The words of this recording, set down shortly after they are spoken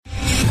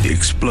The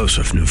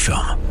explosive new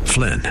film,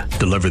 Flynn,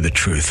 deliver the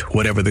truth,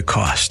 whatever the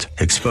cost,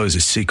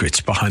 exposes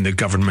secrets behind the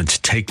government's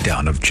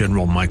takedown of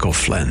General Michael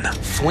Flynn.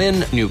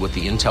 Flynn knew what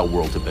the intel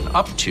world had been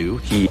up to.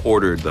 He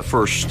ordered the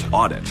first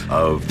audit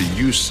of the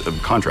use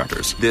of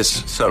contractors.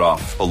 This set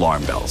off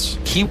alarm bells.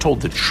 He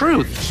told the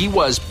truth. He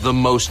was the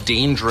most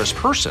dangerous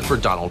person for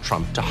Donald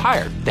Trump to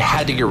hire. They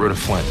had to get rid of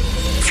Flynn.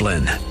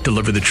 Flynn,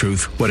 deliver the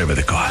truth, whatever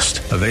the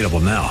cost. Available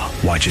now.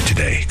 Watch it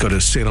today. Go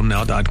to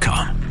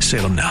salemnow.com.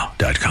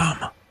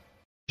 salemnow.com.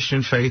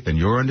 Christian faith and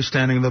your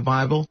understanding of the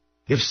Bible?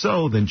 If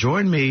so, then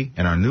join me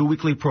in our new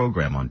weekly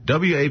program on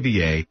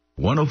WAVA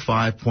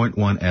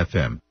 105.1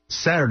 FM,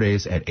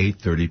 Saturdays at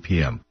 8:30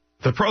 p.m.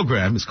 The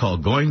program is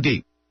called Going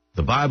Deep.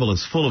 The Bible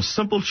is full of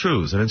simple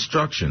truths and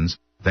instructions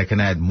that can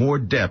add more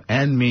depth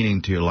and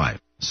meaning to your life.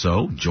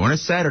 So join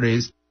us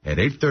Saturdays at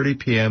 8:30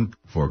 p.m.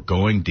 for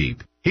Going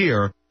Deep,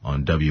 here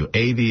on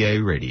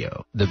WAVA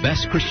Radio. The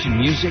best Christian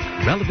music,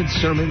 relevant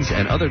sermons,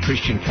 and other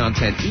Christian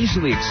content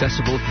easily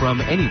accessible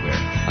from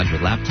anywhere on your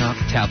laptop,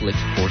 tablet,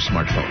 or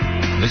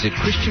smartphone. Visit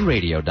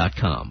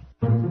ChristianRadio.com.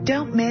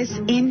 Don't miss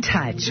In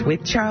Touch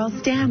with Charles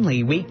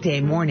Stanley,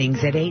 weekday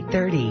mornings at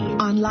 8:30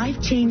 on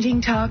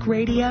Life-Changing Talk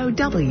Radio,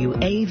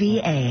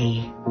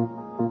 WAVA.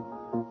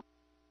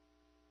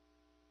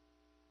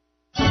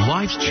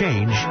 Lives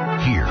change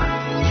here.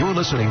 You're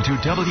listening to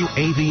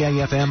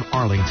WAVA-FM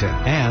Arlington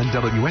and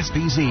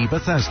WSBZ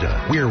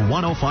Bethesda. We're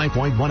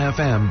 105.1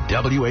 FM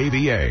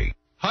WAVA.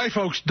 Hi,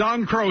 folks.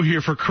 Don Crow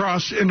here for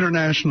Cross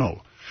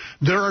International.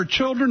 There are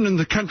children in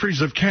the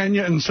countries of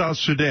Kenya and South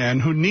Sudan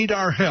who need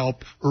our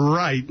help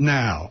right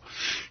now.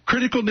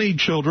 Critical need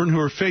children who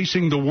are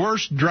facing the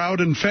worst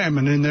drought and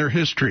famine in their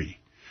history.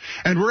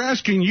 And we're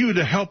asking you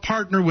to help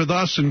partner with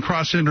us and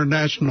Cross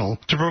International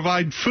to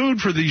provide food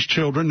for these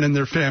children and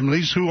their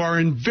families who are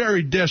in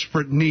very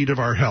desperate need of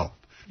our help.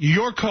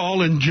 Your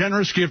call and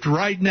generous gift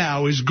right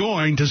now is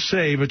going to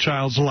save a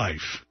child's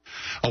life.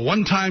 A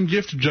one-time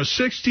gift of just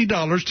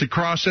 $60 to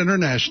Cross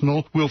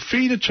International will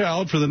feed a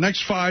child for the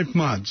next 5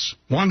 months.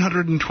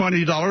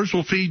 $120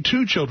 will feed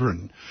 2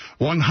 children.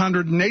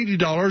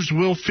 $180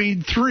 will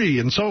feed 3,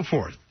 and so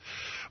forth.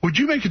 Would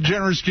you make a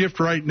generous gift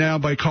right now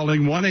by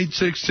calling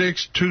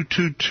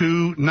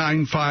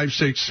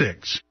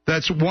 1-866-222-9566?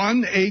 That's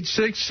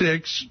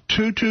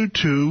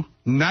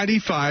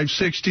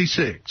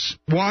 1-866-222-9566.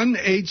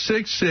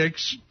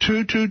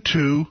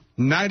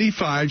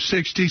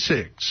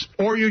 1-866-222-9566.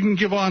 Or you can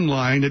give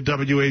online at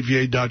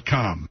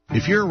WAVA.com.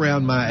 If you're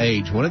around my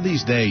age, one of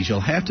these days you'll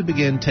have to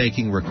begin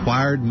taking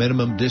required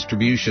minimum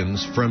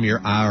distributions from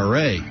your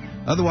IRA.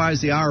 Otherwise,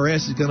 the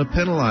IRS is going to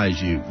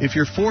penalize you. If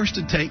you're forced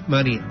to take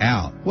money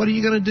out, what are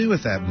you going to do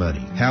with that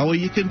money? How will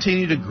you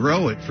continue to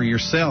grow it for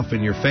yourself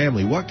and your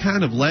family? What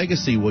kind of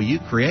legacy will you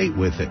create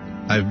with it?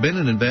 I've been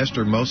an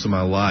investor most of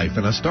my life,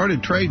 and I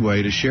started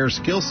Tradeway to share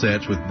skill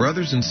sets with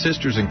brothers and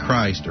sisters in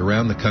Christ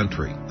around the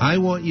country. I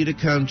want you to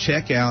come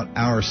check out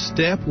our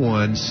Step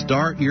 1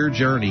 Start Your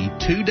Journey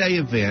 2-day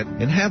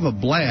event and have a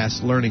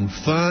blast learning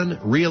fun,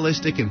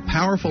 realistic, and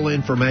powerful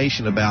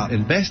information about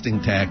investing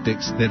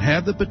tactics that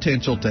have the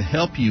potential to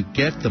help you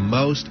get the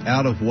most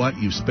out of what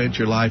you've spent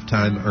your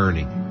lifetime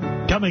earning.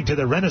 Coming to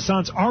the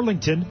Renaissance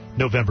Arlington,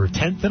 November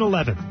 10th and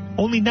 11th.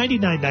 Only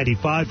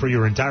 $99.95 for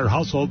your entire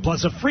household,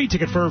 plus a free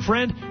ticket for a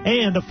friend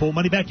and a full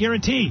money-back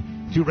guarantee.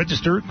 To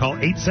register, call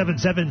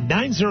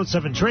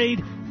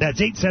 877-907-TRADE.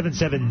 That's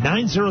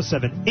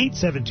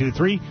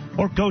 877-907-8723.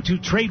 Or go to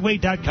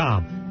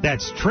Tradeway.com.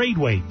 That's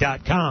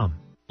Tradeway.com.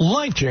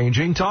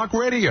 Life-changing talk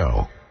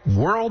radio.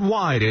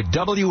 Worldwide at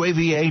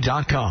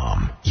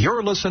WAVA.com.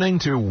 You're listening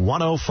to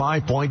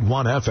 105.1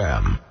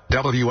 FM.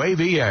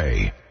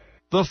 WAVA.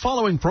 The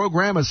following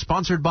program is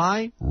sponsored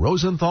by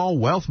Rosenthal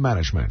Wealth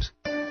Management.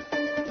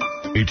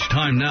 It's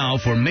time now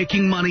for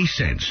Making Money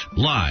Sense,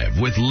 live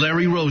with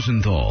Larry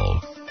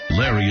Rosenthal.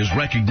 Larry is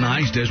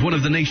recognized as one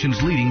of the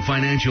nation's leading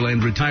financial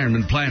and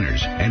retirement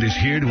planners and is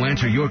here to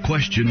answer your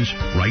questions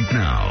right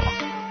now.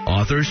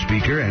 Author,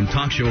 speaker, and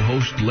talk show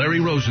host Larry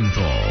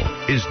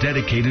Rosenthal is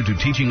dedicated to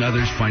teaching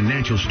others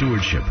financial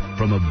stewardship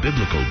from a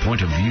biblical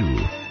point of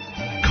view.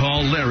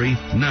 Call Larry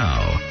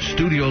now.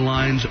 Studio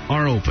lines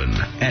are open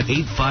at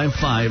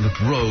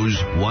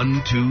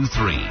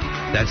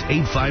 855-ROSE-123. That's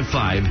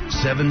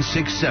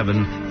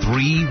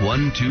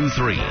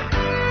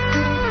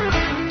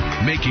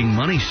 855-767-3123. Making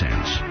Money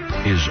Sense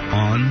is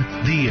on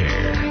the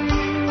air.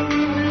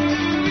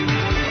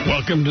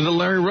 Welcome to the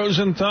Larry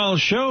Rosenthal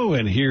Show,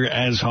 and here,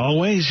 as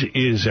always,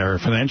 is our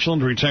financial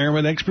and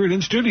retirement expert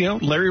in studio,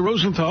 Larry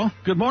Rosenthal.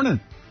 Good morning.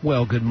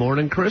 Well, good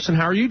morning, Chris, and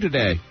how are you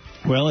today?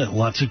 Well,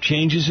 lots of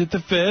changes at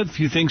the Fed, a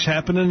few things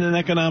happening in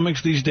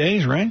economics these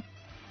days, right?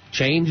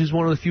 Change is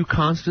one of the few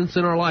constants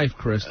in our life,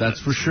 Chris,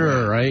 that's for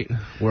sure, right?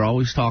 We're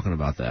always talking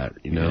about that,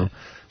 you know.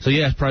 So,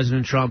 yes,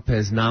 President Trump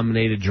has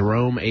nominated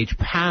Jerome H.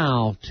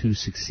 Powell to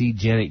succeed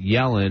Janet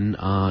Yellen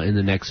in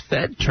the next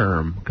Fed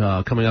term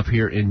coming up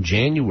here in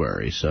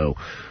January. So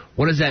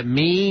What does that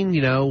mean?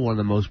 You know, one of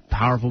the most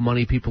powerful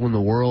money people in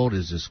the world.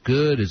 Is this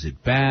good? Is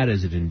it bad?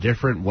 Is it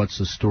indifferent? What's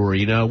the story?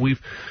 You know,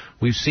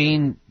 we've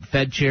seen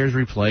Fed chairs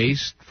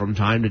replaced from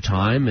time to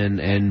time,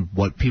 and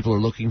what people are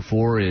looking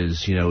for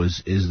is, you know,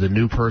 is the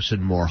new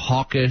person more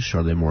hawkish?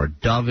 Are they more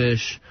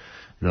dovish?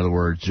 In other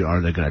words,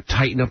 are they going to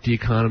tighten up the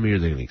economy? Are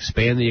they going to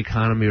expand the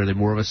economy? Are they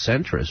more of a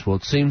centrist? Well,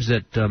 it seems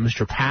that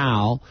Mr.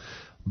 Powell,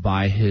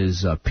 by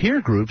his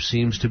peer group,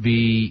 seems to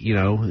be, you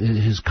know,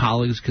 his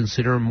colleagues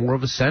consider him more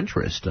of a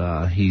centrist.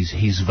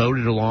 He's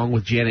voted along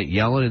with Janet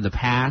Yellen in the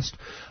past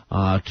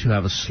to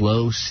have a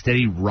slow,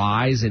 steady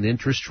rise in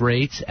interest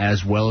rates,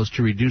 as well as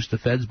to reduce the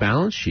Fed's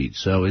balance sheet.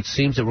 So it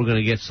seems that we're going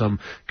to get some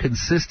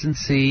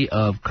consistency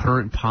of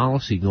current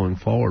policy going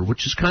forward,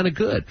 which is kind of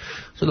good.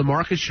 So the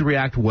market should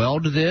react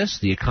well to this.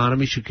 The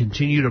economy should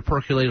continue to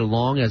percolate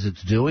along as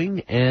it's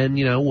doing, and,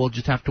 you know, we'll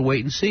just have to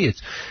wait and see.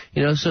 It's,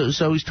 you know,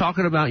 so he's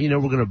talking about, you know,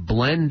 we're going to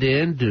blend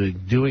in to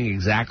doing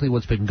exactly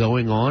what's been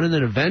going on, and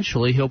then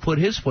eventually he'll put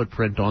his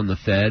footprint on the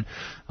Fed,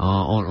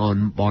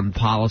 on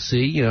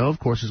policy. You know, of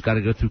course, it's got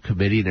to go through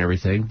committee and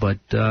everything, but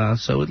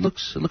so it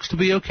looks to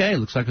be okay. It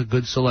looks like a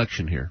good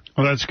selection here.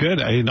 Well, that's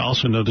good. I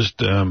also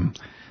noticed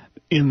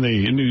in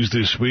the news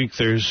this week,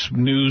 there's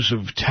news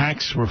of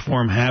tax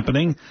reform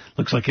happening.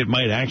 Looks like it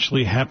might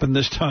actually happen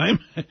this time.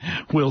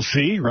 We'll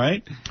see,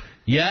 right?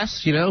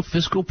 Yes, you know,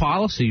 fiscal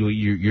policy.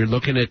 You're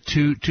looking at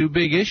two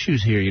big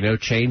issues here. You know,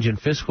 change in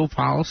fiscal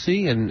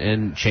policy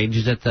and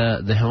changes at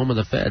the helm of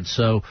the Fed.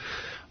 So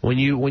when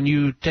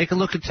you take a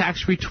look at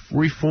tax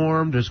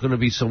reform, there's going to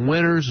be some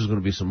winners, there's going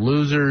to be some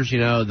losers. You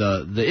know,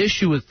 the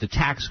issue with the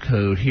tax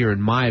code here,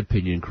 in my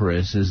opinion,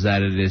 Chris, is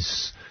that it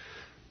is,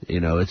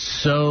 you know, it's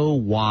so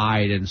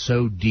wide and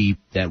so deep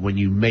that when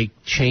you make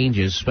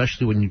changes,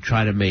 especially when you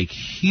try to make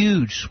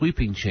huge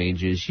sweeping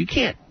changes, you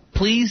can't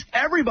please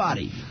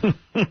everybody.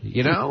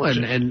 You know,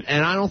 and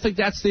I don't think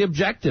that's the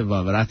objective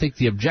of it. I think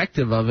the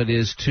objective of it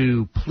is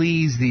to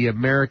please the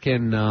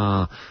American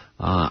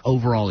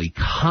overall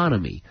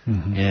economy,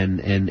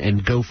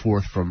 and go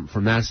forth from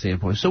that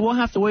standpoint. So we'll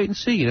have to wait and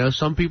see. You know,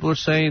 some people are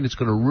saying it's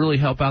going to really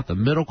help out the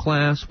middle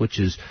class, which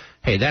is,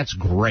 hey, that's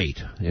great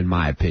in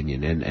my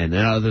opinion, and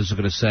others are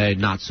going to say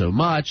not so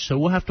much. So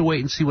we'll have to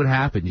wait and see what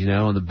happens. You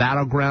know, on the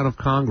battleground of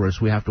Congress,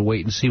 we have to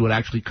wait and see what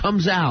actually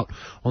comes out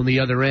on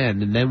the other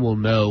end, and then we'll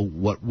know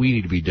what we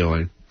need to be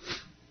doing.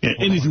 Yeah,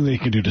 anything they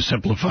can do to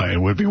simplify it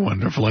would be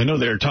wonderful. I know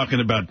they're talking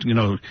about, you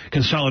know,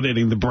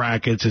 consolidating the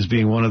brackets as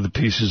being one of the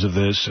pieces of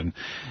this, and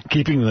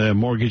keeping the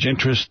mortgage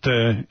interest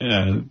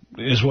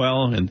as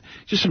well, and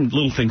just some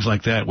little things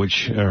like that,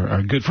 which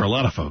are good for a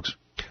lot of folks.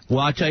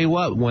 Well, I tell you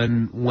what,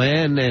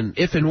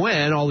 if and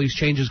when all these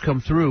changes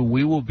come through,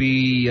 we will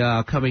be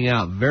coming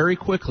out very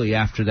quickly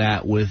after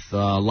that with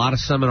a lot of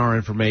seminar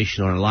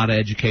information on it, a lot of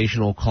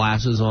educational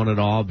classes on it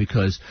all,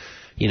 because,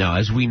 you know,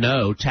 as we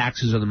know,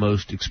 taxes are the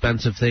most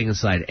expensive thing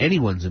inside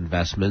anyone's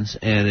investments,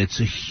 and it's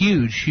a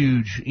huge,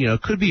 you know,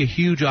 could be a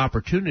huge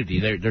opportunity.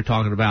 They're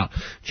talking about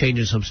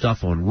changing some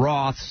stuff on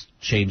Roths,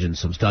 changing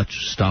some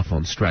stuff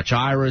on stretch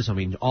IRAs. I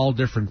mean, all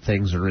different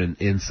things are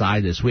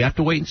inside this. We have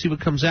to wait and see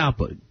what comes out,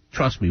 but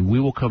trust me, we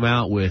will come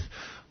out with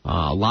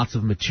lots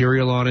of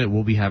material on it.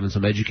 We'll be having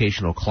some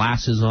educational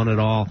classes on it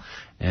all,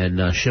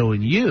 and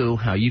showing you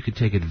how you can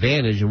take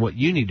advantage and what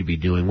you need to be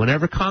doing.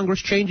 Whenever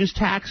Congress changes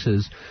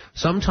taxes,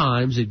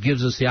 sometimes it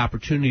gives us the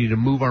opportunity to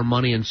move our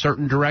money in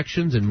certain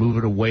directions and move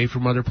it away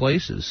from other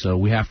places. So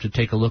we have to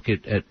take a look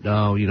at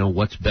you know,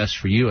 what's best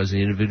for you as an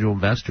individual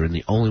investor, and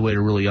the only way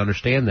to really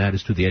understand that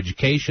is through the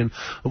education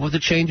of what the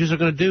changes are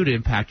going to do to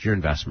impact your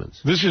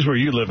investments. This is where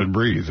you live and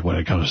breathe when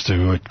it comes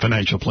to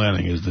financial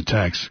planning, is the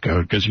tax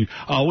code, because you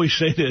always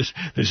say this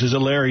is a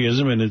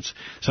Larryism, and it's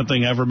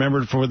something I've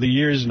remembered for the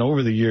years and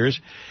over the years.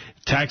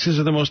 Taxes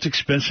are the most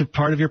expensive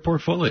part of your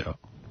portfolio.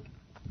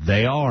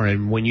 They are,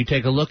 and when you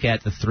take a look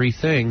at the three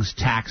things,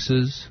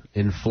 taxes,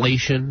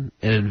 inflation,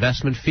 and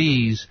investment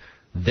fees,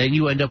 then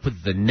you end up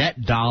with the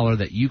net dollar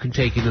that you can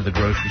take into the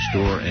grocery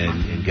store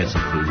and get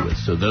some food with.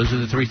 So those are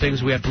the three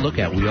things we have to look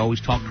at. We always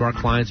talk to our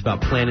clients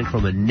about planning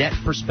from a net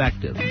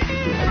perspective,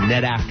 a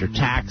net after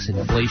tax,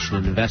 inflation,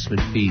 and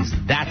investment fees.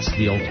 That's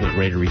the ultimate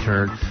rate of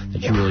return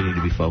that you really need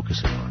to be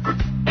focusing on.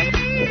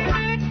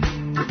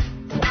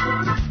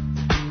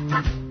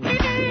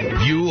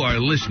 You are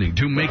listening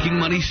to Making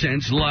Money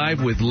Sense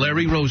live with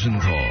Larry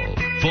Rosenthal.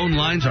 Phone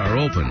lines are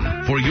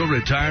open for your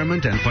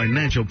retirement and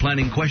financial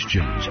planning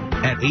questions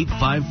at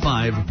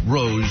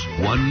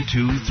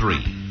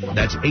 855-ROSE-123.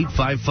 That's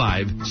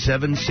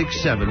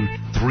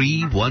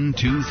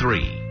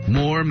 855-767-3123.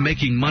 More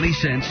Making Money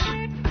Sense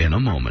in a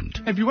moment.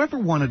 Have you ever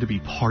wanted to be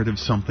part of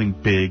something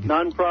big?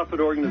 Non-profit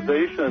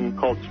organization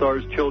called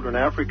Stars Children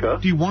Africa.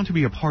 Do you want to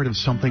be a part of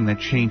something that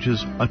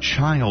changes a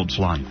child's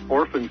life?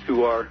 Orphans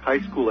who are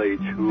high school age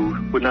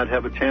who would not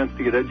have a chance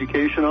to get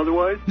education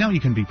otherwise. Now you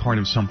can be part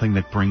of something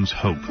that brings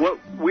hope. What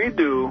we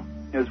do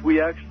is we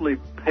actually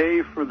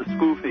pay for the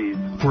school fees.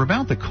 For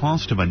about the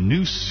cost of a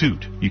new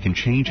suit, you can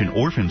change an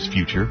orphan's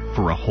future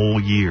for a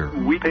whole year.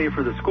 We pay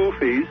for the school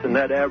fees, and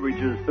that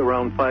averages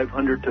around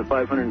 $500 to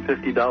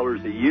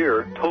 $550 a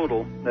year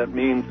total. That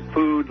means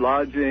food,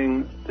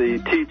 lodging, the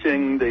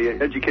teaching, the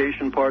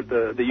education part,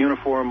 the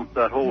uniform,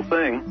 that whole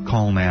thing.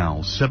 Call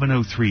now,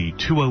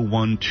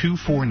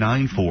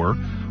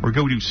 703-201-2494, or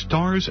go to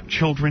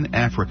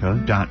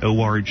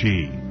starschildrenafrica.org.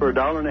 For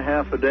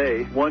 $1.50 a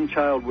day, one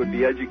child would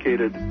be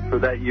educated for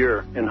that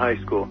year in high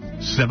school.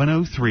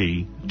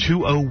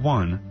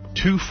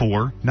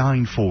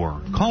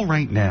 703-201-2494. Call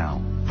right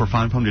now. For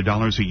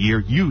 $500 a year,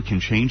 you can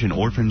change an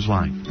orphan's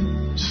life.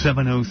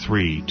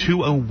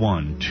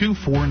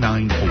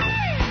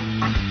 703-201-2494.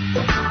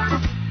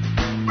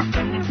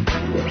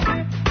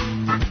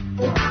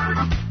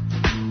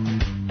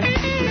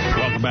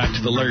 Back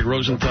to the Larry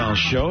Rosenthal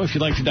Show. If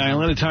you'd like to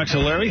dial in and talk to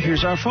Larry,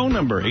 here's our phone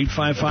number,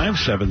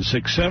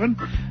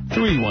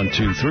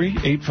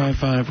 855-767-3123,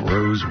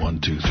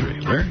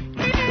 855-ROSE-123. Larry?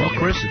 Well,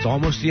 Chris, it's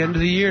almost the end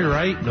of the year,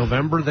 right?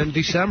 November, then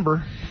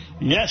December.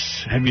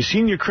 Yes. Have you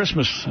seen your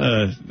Christmas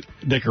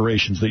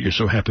decorations that you're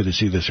so happy to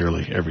see this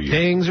early every year?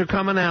 Things are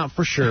coming out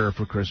for sure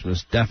for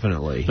Christmas,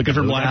 definitely. Looking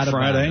for Black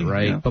Friday,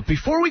 right? Yeah. But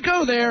before we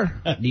go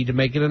there, need to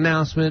make an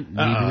announcement, need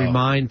to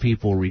remind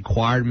people,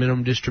 required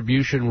minimum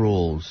distribution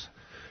rules.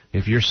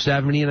 If you're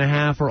 70 and a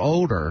half or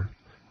older,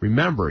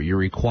 remember, you're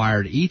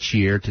required each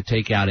year to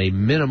take out a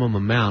minimum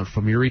amount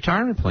from your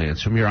retirement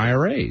plans, from your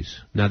IRAs.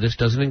 Now, this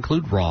doesn't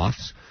include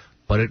Roths,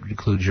 but it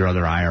includes your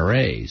other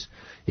IRAs.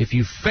 If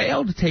you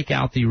fail to take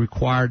out the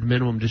required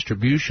minimum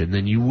distribution,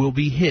 then you will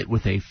be hit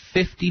with a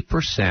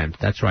 50%,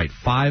 that's right,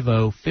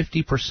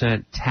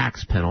 50%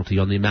 tax penalty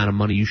on the amount of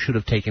money you should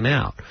have taken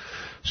out.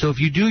 So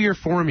if you do your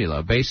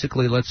formula,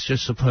 basically, let's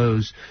just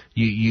suppose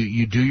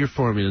you do your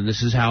formula, and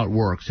this is how it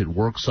works. It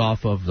works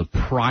off of the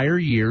prior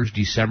year's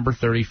December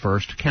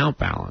 31st account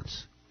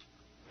balance.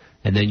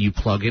 And then you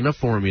plug in a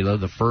formula.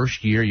 The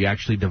first year, you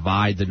actually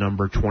divide the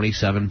number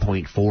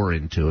 27.4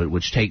 into it,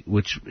 which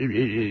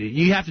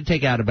you have to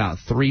take out about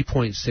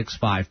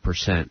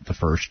 3.65% the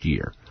first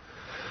year.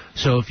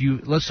 So if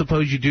let's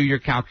suppose you do your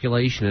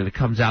calculation and it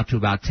comes out to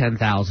about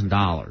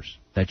 $10,000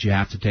 that you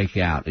have to take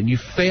out, and you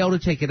fail to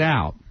take it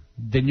out,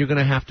 then you're going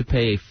to have to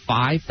pay a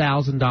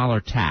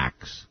 $5,000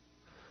 tax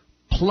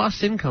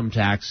plus income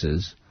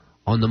taxes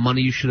on the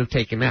money you should have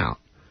taken out.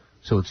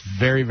 So it's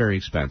very, very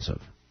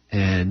expensive.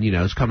 And,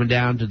 it's coming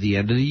down to the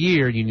end of the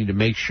year. You need to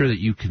make sure that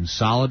you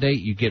consolidate,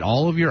 you get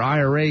all of your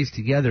IRAs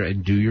together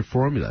and do your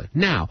formula.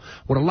 Now,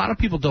 what a lot of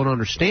people don't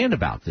understand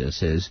about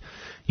this is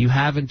you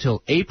have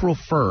until April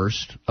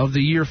 1st of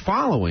the year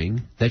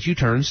following that you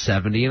turn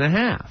 70 and a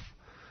half.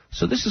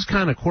 So this is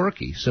kind of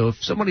quirky. So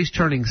if somebody's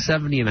turning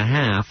 70 and a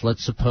half,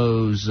 let's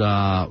suppose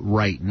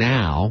right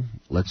now,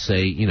 let's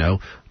say,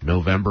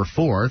 November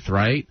 4th,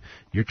 right?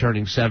 You're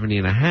turning 70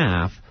 and a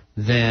half,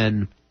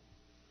 then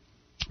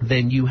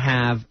you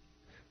have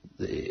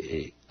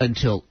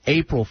until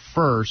April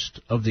 1st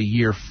of the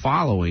year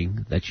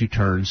following that you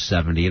turn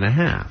 70 and a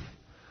half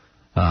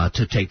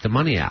to take the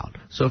money out.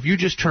 So if you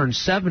just turned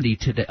 70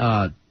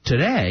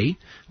 today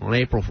on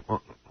April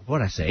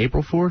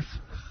 4th?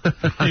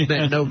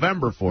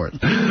 November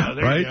 4th,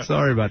 right?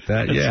 Sorry about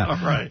that. That's yeah, all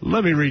right.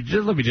 Let me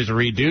just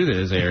redo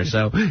this here.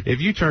 So if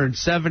you turn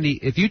 70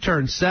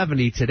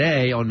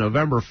 today on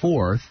November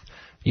 4th,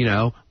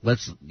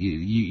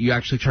 you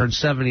actually turn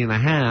 70 and a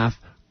half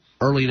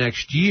early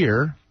next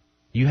year.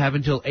 You have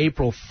until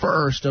April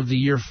 1st of the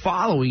year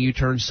following you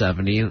turn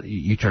 70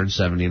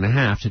 and a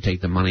half to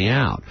take the money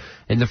out,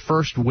 and the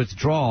first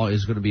withdrawal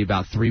is going to be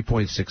about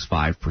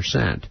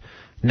 3.65%.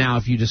 Now,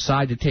 if you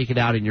decide to take it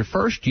out in your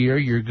first year,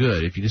 you're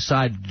good. If you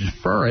decide to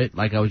defer it,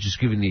 like I was just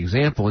giving the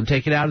example, and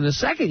take it out in the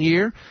second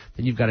year,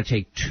 then you've got to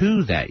take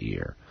 2 that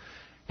year.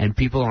 And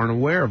people aren't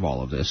aware of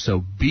all of this.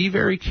 So be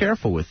very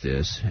careful with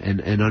this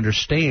and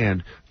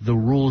understand the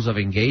rules of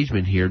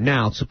engagement here.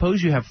 Now,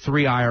 suppose you have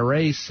 3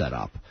 IRAs set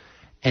up,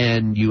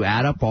 and you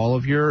add up all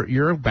of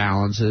your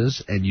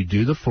balances, and you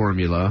do the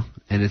formula,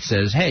 and it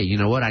says, hey, you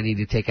know what, I need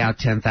to take out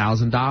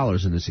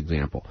 $10,000 in this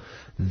example.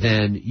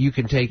 Then you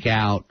can take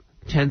out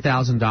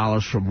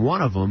 $10,000 from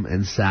one of them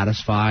and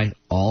satisfy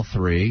all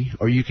 3,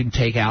 or you can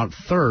take out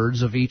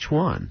thirds of each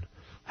one,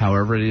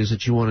 however it is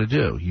that you want to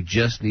do. You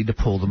just need to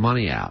pull the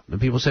money out.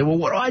 And people say, well,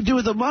 what do I do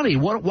with the money?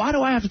 Why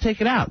do I have to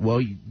take it out? Well,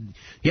 you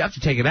have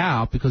to take it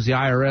out because the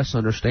IRS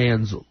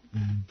understands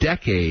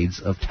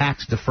decades of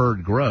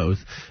tax-deferred growth,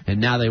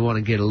 and now they want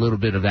to get a little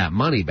bit of that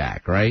money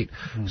back, right?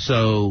 Mm-hmm.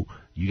 So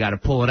you got to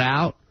pull it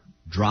out,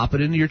 drop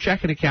it into your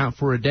checking account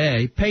for a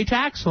day, pay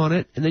tax on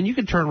it, and then you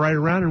can turn right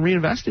around and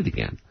reinvest it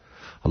again.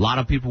 A lot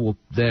of people will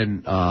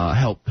then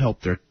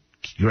help their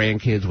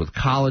grandkids with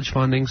college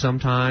funding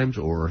sometimes,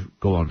 or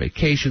go on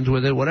vacations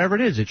with it, whatever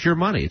it is. It's your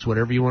money. It's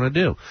whatever you want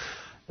to do.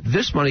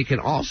 This money can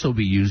also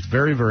be used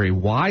very, very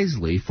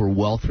wisely for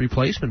wealth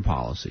replacement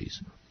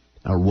policies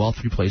or wealth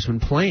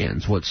replacement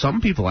plans. What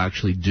some people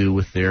actually do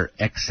with their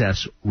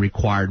excess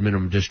required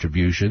minimum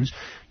distributions,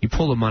 you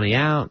pull the money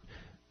out,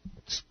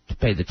 to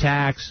pay the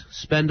tax,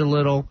 spend a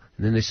little,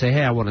 and then they say,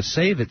 hey, I want to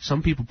save it.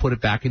 Some people put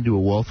it back into a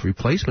wealth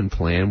replacement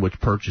plan, which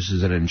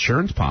purchases an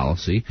insurance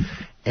policy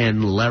and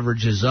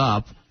leverages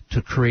up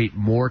to create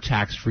more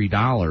tax-free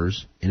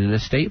dollars in an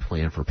estate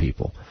plan for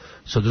people.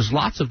 So there's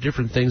lots of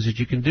different things that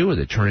you can do with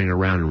it, turning it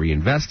around and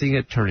reinvesting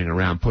it, turning it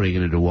around, putting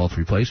it into a wealth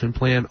replacement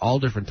plan, all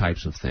different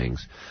types of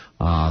things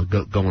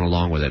going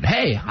along with it.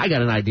 Hey, I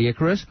got an idea,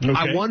 Chris. Okay.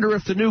 I wonder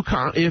if the new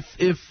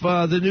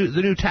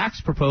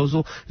tax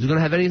proposal is going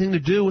to have anything to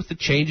do with the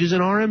changes in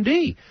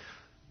RMD.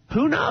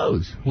 Who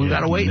knows? We've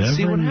got to wait and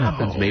see what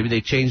happens. Maybe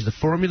they change the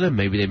formula.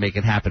 Maybe they make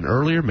it happen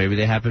earlier. Maybe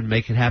they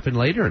make it happen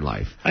later in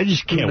life. I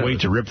just can't wait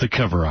to rip the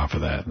cover off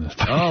of that.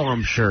 Oh,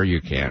 I'm sure you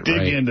can't.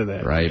 Dig into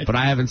that. Right. But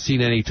I haven't seen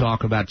any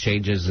talk about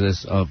changes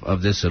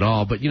of this at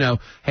all. But,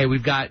 hey,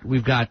 we've got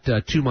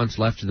 2 months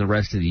left in the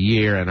rest of the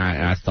year, and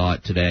I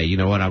thought today, you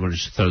know what, I'm going to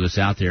just throw this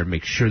out there and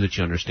make sure that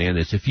you understand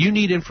this. If you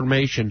need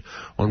information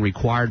on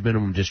required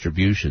minimum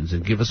distributions,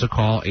 then give us a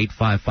call,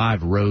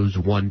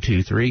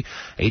 855-ROSE-123,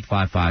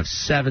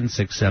 855-767-3123.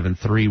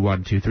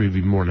 We'd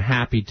be more than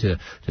happy to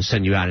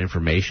send you out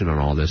information on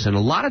all this. And a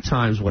lot of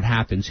times what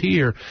happens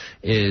here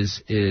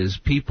is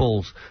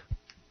people's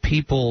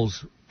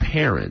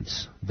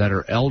parents that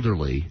are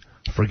elderly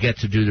forget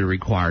to do the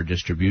required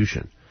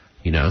distribution.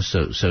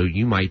 So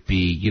you might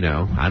be,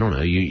 I don't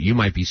know, you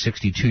might be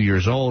 62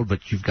 years old, but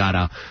you've got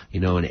an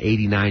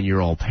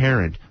 89-year-old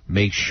parent.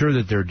 Make sure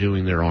that they're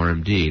doing their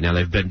RMD. Now,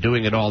 they've been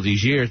doing it all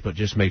these years, but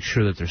just make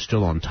sure that they're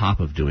still on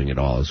top of doing it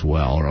all as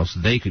well, or else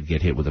they could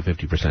get hit with a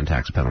 50%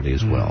 tax penalty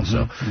as well.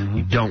 So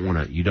you don't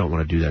want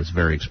to do that. It's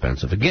very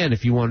expensive. Again,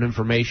 if you want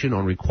information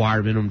on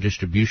required minimum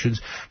distributions,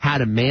 how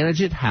to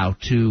manage it, how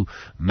to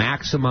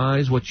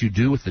maximize what you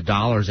do with the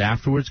dollars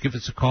afterwards, give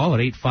us a call at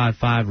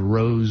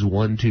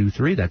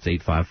 855-ROSE-123. That's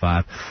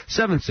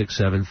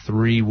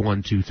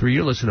 855-767-3123.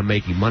 You're listening to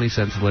Making Money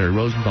Sense, the Larry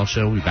Rosenthal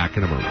Show. We'll be back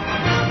in a moment.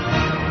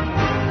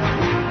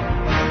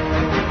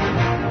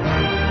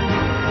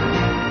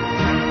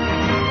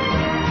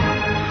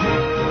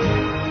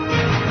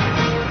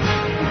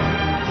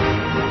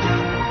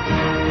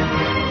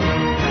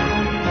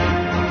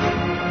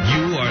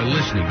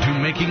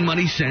 Making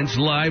Money Sense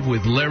live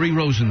with Larry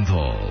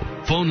Rosenthal.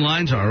 Phone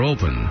lines are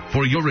open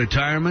for your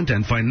retirement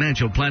and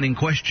financial planning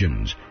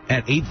questions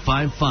at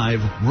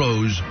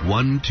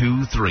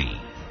 855-ROSE-123.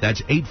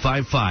 That's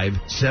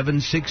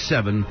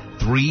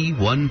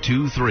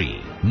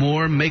 855-767-3123.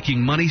 More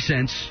Making Money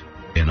Sense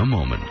in a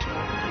moment.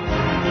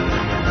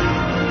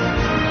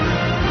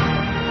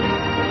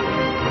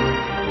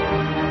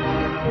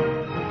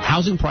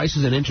 Housing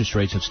prices and interest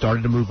rates have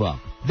started to move up.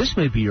 This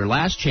may be your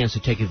last chance to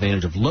take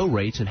advantage of low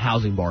rates and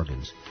housing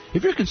bargains.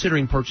 If you're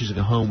considering purchasing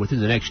a home within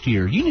the next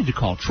year, you need to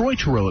call Troy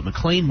Terrell at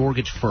McLean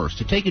Mortgage First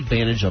to take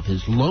advantage of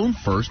his Loan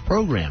First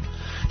program.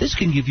 This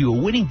can give you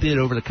a winning bid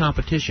over the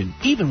competition,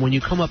 even when you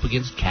come up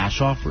against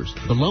cash offers.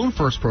 The Loan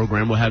First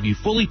program will have you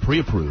fully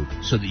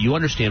pre-approved so that you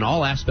understand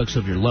all aspects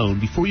of your loan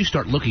before you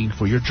start looking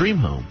for your dream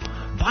home.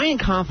 Buy in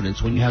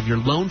confidence when you have your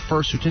Loan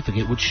First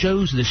certificate, which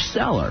shows the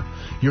seller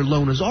your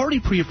loan is already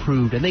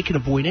pre-approved and they can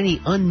avoid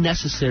any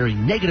unnecessary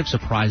negative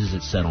surprises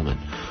at settlement.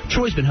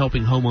 Troy's been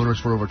helping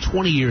homeowners for over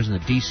 20 years in the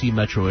D.C.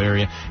 metro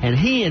area, and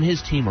he and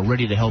his team are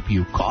ready to help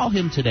you. Call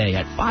him today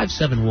at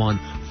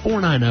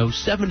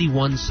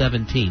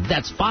 571-490-7117.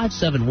 That's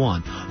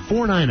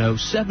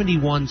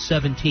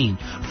 571-490-7117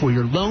 for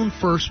your Loan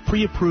First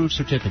pre-approved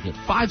certificate.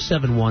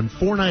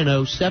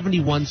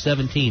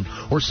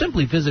 571-490-7117, or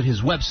simply visit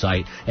his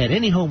website at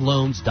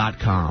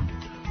anyhomeloans.com.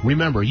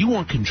 Remember, you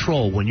want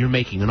control when you're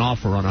making an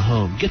offer on a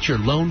home. Get your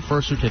Loan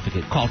First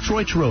certificate. Call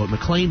Troy Terrell at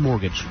McLean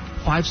Mortgage,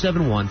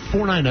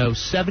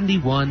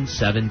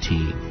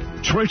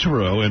 571-490-7117. Troy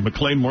Terrell and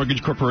McLean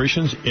Mortgage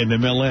Corporation's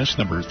NMLS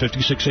numbers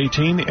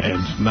 5618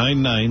 and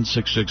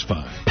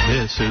 99665.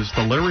 This is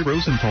the Larry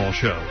Rosenthal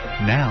Show.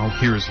 Now,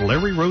 here's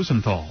Larry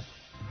Rosenthal.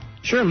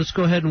 Sure, let's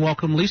go ahead and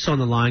welcome Lisa on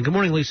the line. Good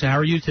morning, Lisa. How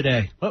are you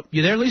today? Oh,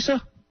 you there,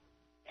 Lisa?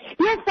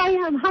 Yes, I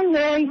am. Hi,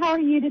 Larry. How are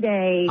you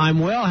today? I'm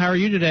well. How are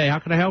you today? How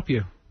can I help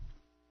you?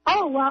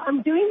 Oh, well,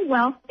 I'm doing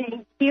well,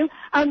 thank you.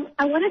 I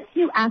wanted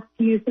to ask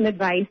you some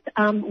advice.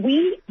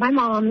 My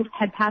mom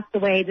had passed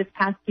away this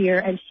past year,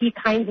 and she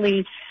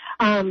kindly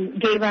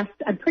gave us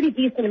a pretty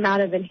decent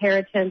amount of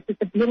inheritance. It's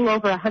a little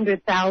over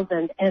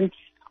 $100,000, and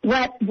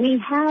what we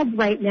have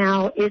right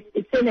now is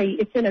it's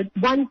in a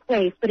one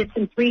place, but it's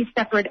in three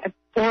separate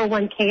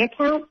 401k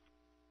accounts.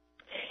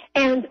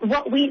 And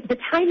the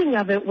timing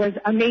of it was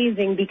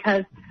amazing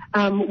because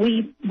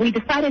we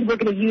decided we're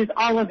going to use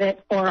all of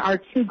it for our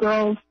two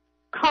girls'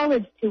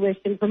 college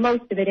tuition, for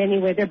most of it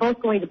anyway. They're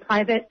both going to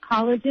private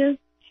colleges.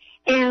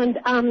 And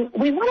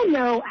we want to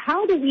know,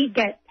 how do we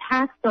get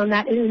taxed on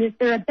that? And is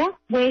there a best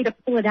way to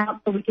pull it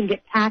out so we can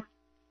get tax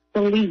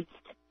released?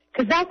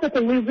 Because that's the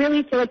thing. We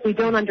really feel like we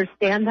don't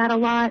understand that a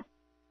lot.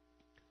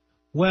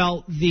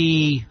 Well,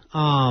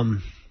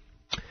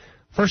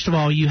 first of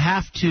all, you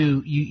have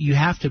to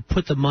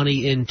put the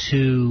money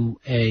into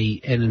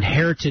an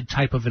inherited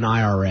type of an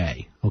IRA,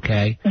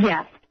 okay?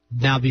 Yes.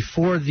 Now,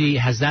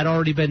 has that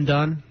already been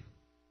done?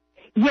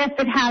 Yes,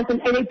 it has, and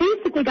it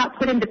basically got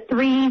put into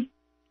 3,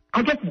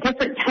 I guess,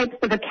 different types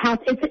of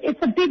accounts. It's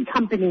a big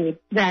company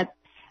that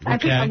I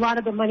think a lot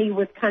of the money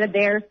was kind of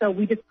there, so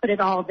we just put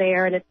it all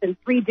there, and it's in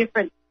 3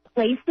 different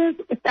places,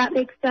 if that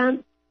makes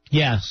sense.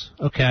 Yes.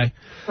 Okay.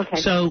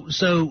 So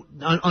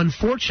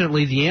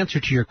unfortunately, the answer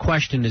to your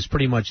question is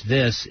pretty much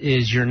this: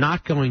 is you're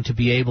not going to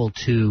be able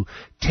to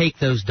take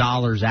those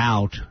dollars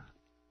out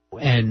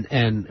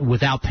and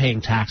without paying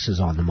taxes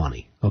on the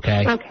money.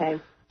 Okay. Okay.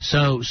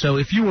 So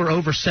if you were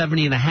over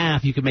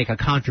 70.5, you could make a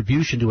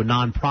contribution to a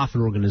nonprofit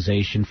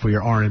organization for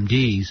your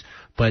RMDs,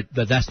 but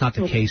that's not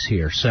the case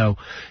here. So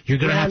you're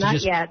going to have to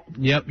just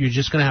you're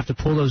just going to have to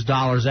pull those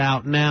dollars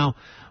out. Now,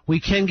 we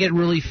can get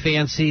really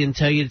fancy and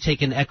tell you to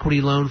take an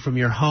equity loan from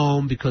your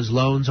home because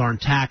loans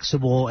aren't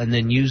taxable, and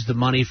then use the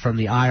money from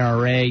the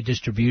IRA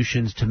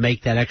distributions to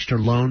make that extra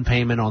loan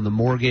payment on the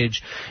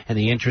mortgage, and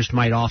the interest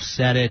might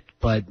offset it.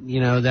 But,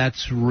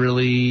 that's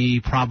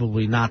really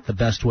probably not the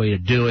best way to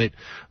do it,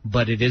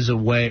 but it is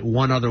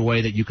one other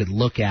way that you could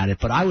look at it.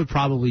 But I would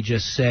probably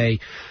just say,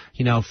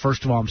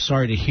 first of all, I'm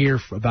sorry to hear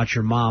about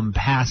your mom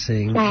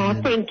passing. Oh,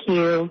 thank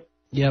you.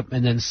 Yep,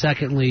 and then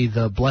secondly,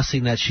 the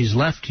blessing that she's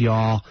left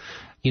y'all.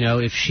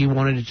 If she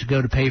wanted it to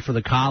go to pay for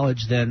the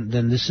college, then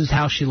this is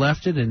how she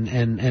left it,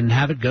 and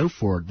have it go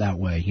for it that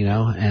way,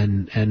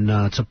 and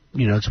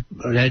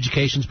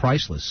education's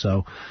priceless.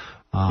 So,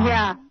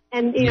 yeah.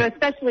 And,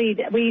 especially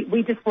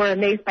we just were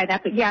amazed by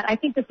that. But yeah, I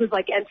think this was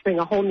like entering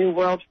a whole new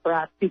world for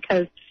us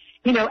because,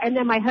 and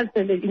then my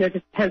husband, just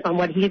depends on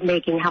what he's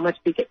making, how much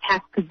we get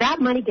taxed, because that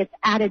money gets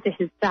added to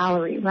his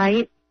salary,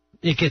 right?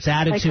 It gets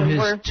added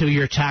to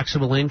your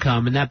taxable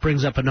income, and that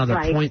brings up another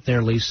point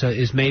there, Lisa,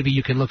 is maybe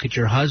you can look at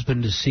your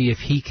husband to see if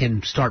he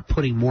can start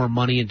putting more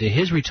money into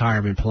his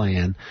retirement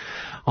plan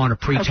on a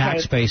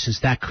pre-tax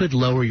basis. That could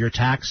lower your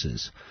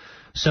taxes.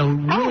 So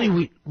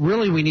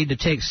really we need to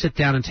sit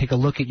down and take a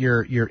look at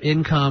your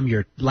income,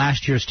 your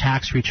last year's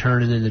tax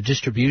return, and then the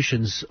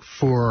distributions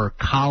for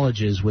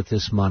colleges with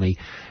this money,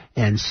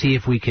 and see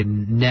if we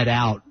can net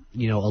out a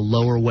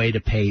lower way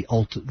to pay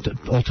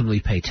ultimately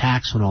pay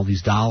tax on all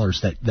these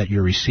dollars that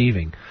you're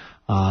receiving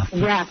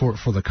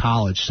for the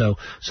college. So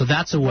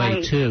that's a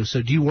way too.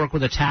 So do you work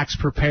with a tax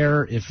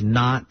preparer? If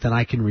not, then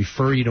I can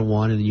refer you to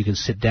one, and you can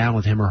sit down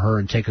with him or her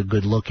and take a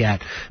good look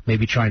at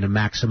maybe trying to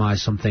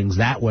maximize some things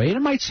that way. And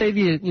it might save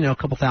you, a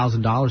couple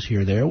 $1,000s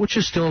here or there, which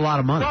is still a lot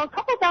of money. Well, a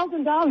couple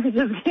 $1,000 is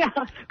a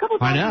couple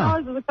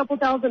 $1,000 is a couple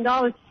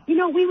 $1,000.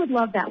 We would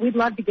love that. We'd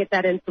love to get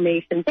that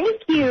information.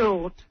 Thank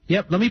you.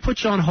 Yep. Let me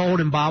put you on hold,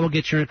 and Bob will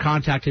get your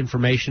contact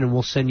information, and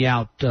we'll send you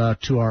out to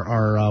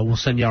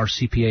our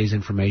CPA's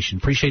information.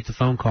 Appreciate the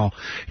phone call.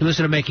 You're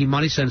listening to Making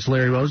Money Sense,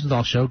 Larry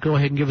Rosenthal Show. Go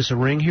ahead and give us a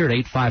ring here at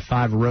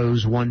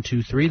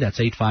 855-ROSE-123. That's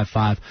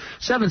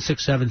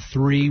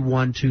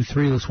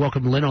 855-767-3123. Let's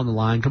welcome Lynn on the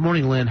line. Good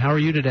morning, Lynn. How are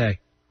you today?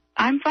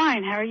 I'm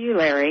fine. How are you,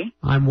 Larry?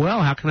 I'm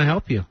well. How can I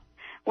help you?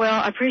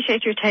 Well, I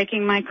appreciate your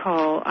taking my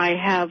call. I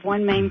have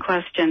one main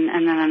question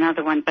and then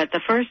another one, but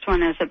the first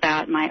one is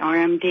about my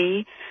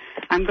RMD.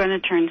 I'm going to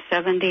turn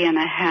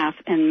 70.5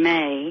 in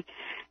May,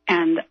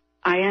 and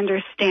I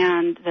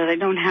understand that I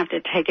don't have to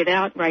take it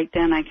out right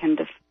then. I can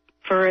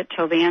defer it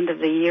till the end of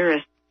the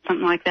year,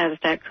 something like that. Is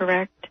that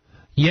correct?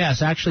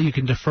 Yes, actually you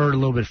can defer it a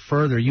little bit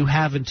further. You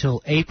have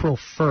until April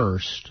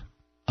 1st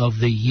of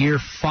the year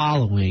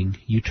following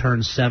you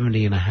turn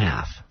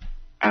 70.5.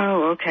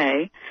 Oh,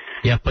 okay.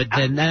 Yeah, but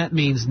then that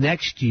means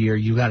next year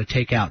you got to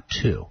take out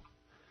 2.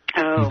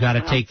 Oh, You've got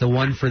to take the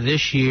one for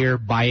this year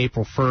by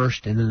April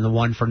 1st, and then the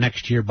one for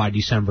next year by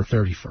December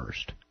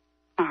 31st.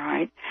 All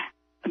right.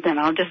 Then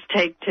I'll just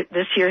take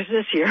this year's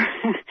this year.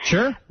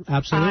 Sure,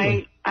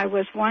 absolutely. I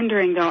was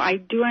wondering, though, I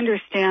do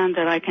understand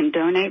that I can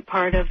donate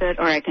part of it,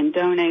 or I can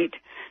donate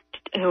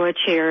to a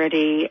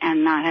charity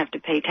and not have to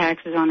pay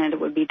taxes on it.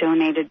 It would be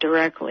donated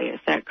directly. Is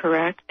that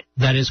correct?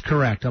 That is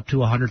correct, up to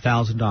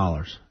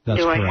 $100,000.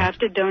 Do I have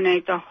to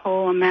donate the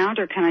whole amount,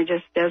 or can I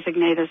just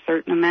designate a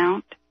certain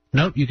amount?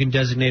 Nope, you can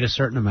designate a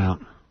certain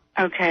amount.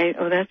 Okay.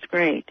 Oh, that's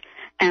great.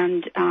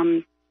 And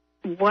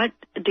what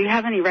do you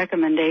have any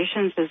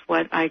recommendations as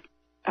what I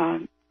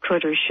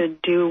could or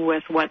should do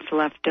with what's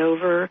left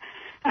over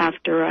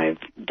after I've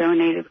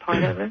donated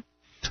part of it?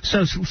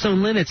 So,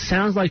 Lynn, it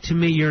sounds like to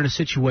me you're in a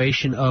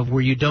situation of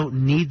where you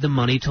don't need the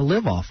money to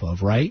live off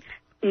of, right?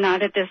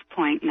 Not at this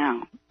point,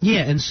 no.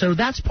 Yeah, and so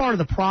that's part of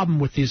the problem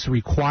with this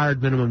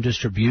required minimum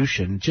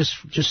distribution. Just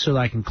so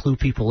I can clue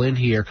people in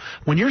here,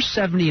 when you're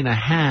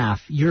 70.5,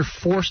 you're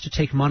forced to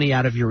take money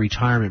out of your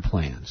retirement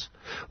plans,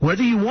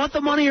 whether you want the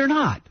money or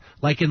not.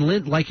 Like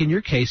in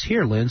your case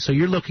here, Lynn. So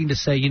you're looking to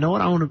say, you know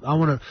what, I want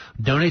to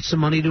donate some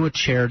money to a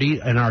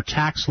charity, and our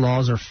tax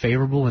laws are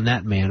favorable in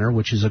that manner,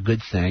 which is a good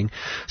thing.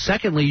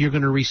 Secondly, you're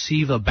going to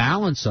receive a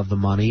balance of the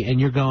money, and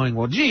you're going,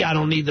 well, gee, I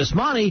don't need this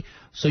money,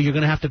 so you're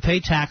going to have to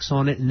pay tax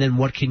on it, and then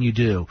what can you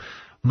do?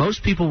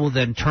 Most people will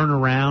then turn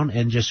around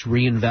and just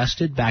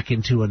reinvest it back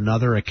into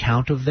another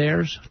account of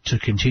theirs to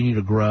continue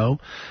to grow.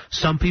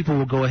 Some people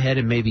will go ahead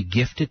and maybe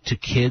gift it to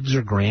kids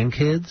or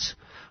grandkids.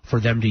 for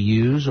them to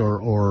use,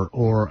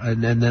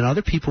 and then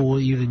other people will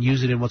even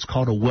use it in what's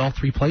called a wealth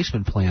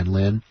replacement plan,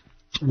 Lynn,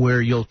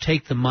 where you'll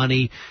take the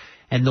money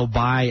and they'll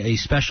buy a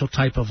special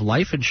type of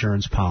life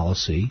insurance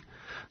policy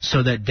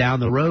so that down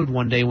the road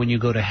one day when you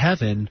go to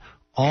heaven,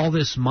 all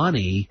this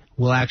money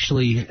will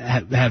actually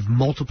have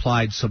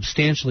multiplied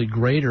substantially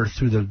greater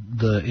through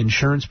the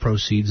insurance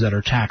proceeds that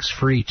are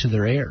tax-free to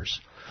their heirs.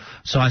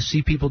 So I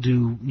see people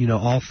do,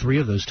 all three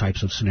of those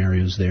types of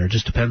scenarios there. It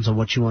just depends on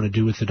what you want to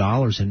do with the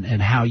dollars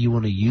and how you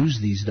want to use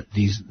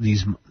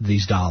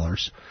these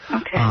dollars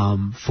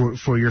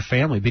for your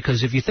family.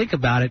 Because if you think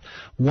about it,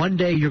 one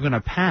day you're going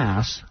to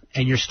pass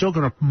and you're still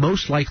going to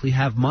most likely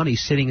have money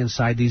sitting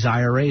inside these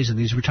IRAs and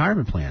these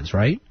retirement plans,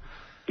 right?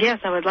 Yes,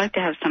 I would like to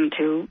have some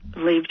to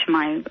leave to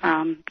my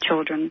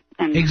children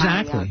and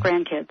my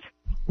grandkids.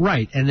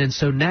 Right, and then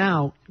so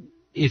now,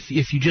 if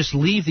you just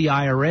leave the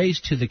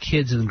IRAs to the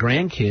kids and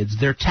grandkids,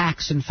 they're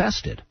tax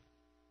infested,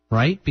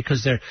 right?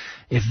 Because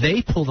if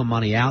they pull the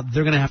money out,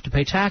 they're going to have to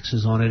pay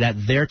taxes on it at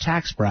their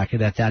tax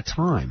bracket at that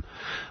time.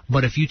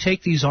 But if you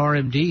take these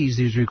RMDs,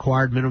 these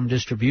required minimum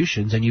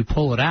distributions, and you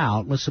pull it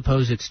out, let's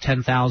suppose it's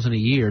 $10,000 a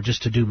year,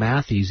 just to do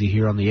math easy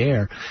here on the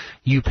air,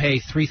 you pay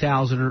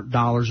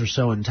 $3,000 or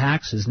so in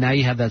taxes. Now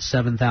you have that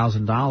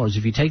 $7,000.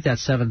 If you take that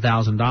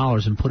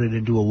 $7,000 and put it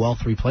into a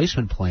wealth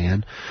replacement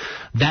plan,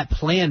 that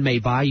plan may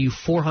buy you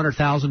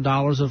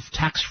 $400,000 of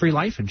tax-free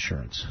life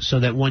insurance,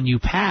 so that when you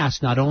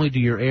pass, not only do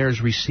your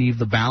heirs receive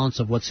the balance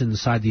of what's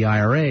inside the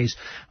IRAs,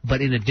 but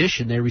in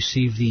addition, they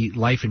receive the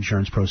life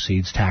insurance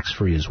proceeds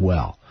tax-free as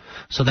well.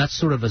 So that's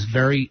sort of a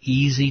very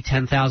easy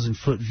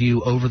 10,000-foot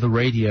view over the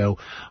radio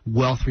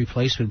wealth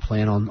replacement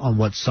plan on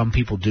what some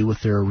people do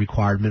with their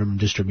required minimum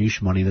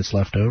distribution money that's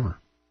left over.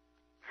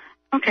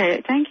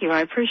 Okay, thank you.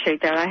 I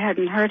appreciate that. I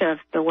hadn't heard of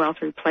the wealth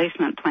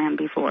replacement plan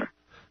before.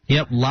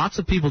 Yep, lots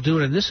of people do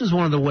it, and this is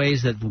one of the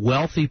ways that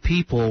wealthy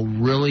people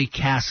really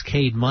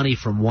cascade money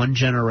from one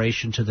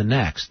generation to the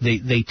next.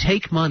 They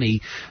take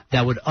money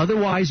that would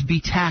otherwise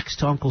be taxed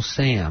to Uncle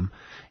Sam,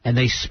 and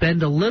they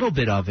spend a little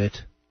bit of it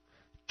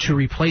to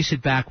replace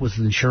it back with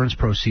insurance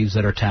proceeds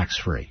that are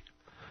tax-free.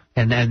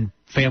 And then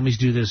families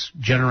do this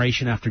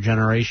generation after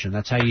generation.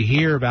 That's how you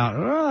hear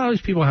about,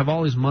 these people have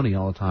all this money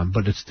all the time,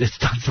 but it's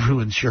done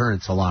through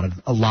insurance a lot of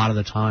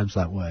the times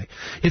that way.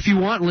 If you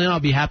want, Lynn, I'll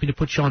be happy to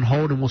put you on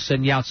hold and we'll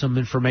send you out some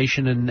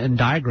information and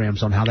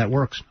diagrams on how that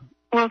works.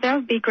 Well, that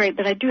would be great,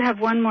 but I do have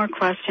one more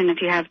question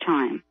if you have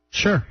time.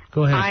 Sure,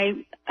 go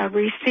ahead. I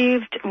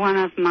received one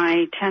of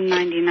my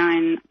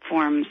 1099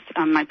 forms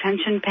on my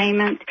pension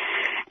payment,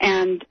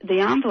 and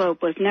the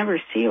envelope was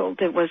never sealed.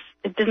 It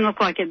didn't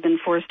look like it had been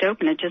forced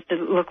open. It just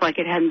didn't look like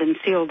it hadn't been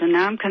sealed. And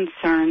now I'm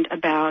concerned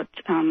about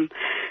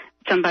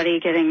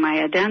somebody getting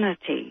my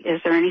identity.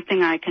 Is there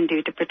anything I can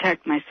do to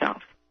protect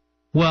myself?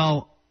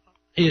 Well,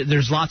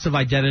 there's lots of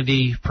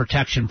identity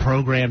protection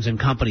programs and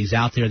companies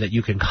out there that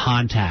you can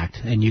contact,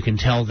 and you can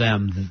tell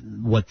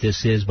them what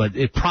this is. But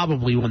it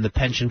probably, when the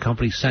pension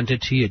company sent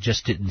it to you, it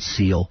just didn't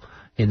seal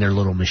in their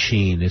little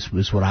machine,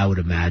 is what I would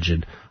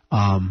imagine.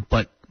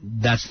 But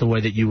that's the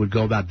way that you would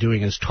go about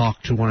doing it, is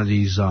talk to one of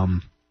these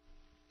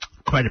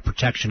credit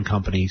protection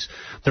companies.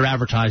 They're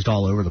advertised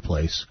all over the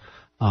place.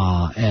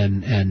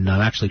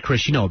 Actually,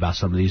 Chris, you know about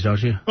some of these,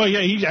 don't you? Oh, yeah.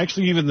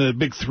 Even the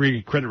big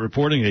three credit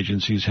reporting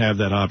agencies have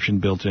that option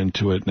built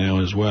into it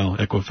now as well,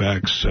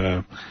 Equifax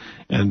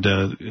and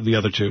the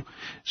other two.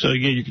 So,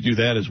 yeah, you could do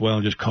that as well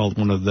and just call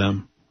one of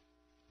them.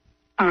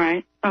 All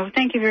right. Oh,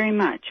 thank you very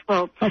much.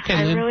 Well, okay,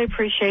 I really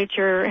appreciate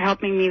your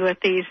helping me with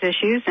these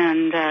issues,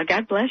 and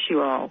God bless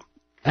you all.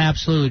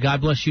 Absolutely.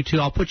 God bless you, too.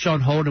 I'll put you on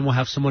hold, and we'll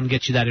have someone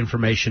get you that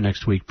information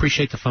next week.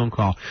 Appreciate the phone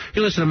call.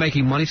 You're listening to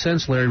Making Money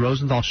Sense, Larry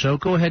Rosenthal Show.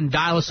 Go ahead and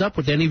dial us up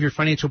with any of your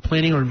financial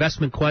planning or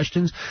investment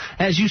questions.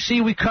 As you see,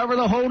 we cover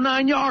the whole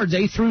 9 yards,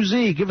 A through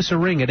Z. Give us a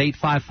ring at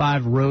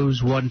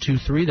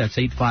 855-ROSE-123. That's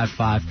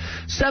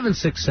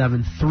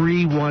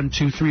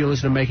 855-767-3123. You're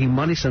listening to Making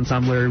Money Sense.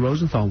 I'm Larry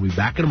Rosenthal. We'll be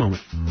back in a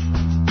moment.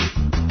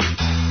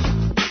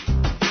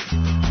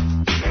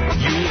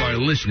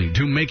 Listening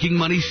to Making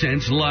Money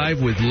Sense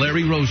live with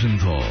Larry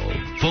Rosenthal.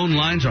 Phone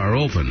lines are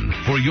open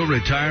for your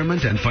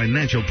retirement and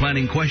financial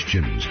planning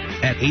questions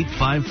at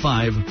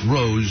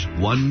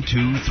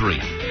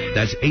 855-ROSE-123.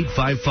 That's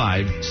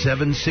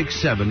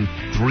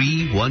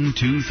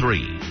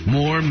 855-767-3123.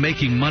 More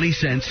Making Money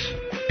Sense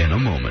in a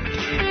moment.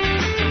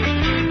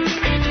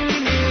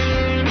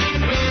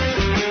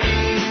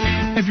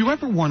 Have you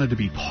ever wanted to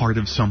be part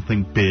of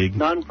something big?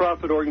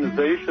 Nonprofit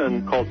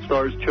organization called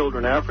Stars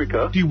Children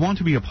Africa. Do you want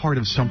to be a part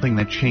of something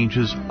that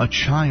changes a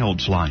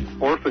child's life?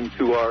 Orphans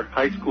who are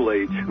high school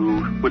age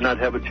who would not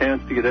have a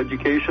chance to get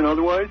education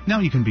otherwise. Now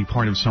you can be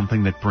part of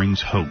something that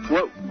brings hope.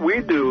 What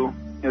we do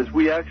is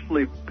we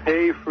actually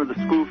pay for the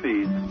school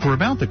fees. For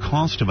about the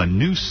cost of a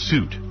new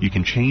suit, you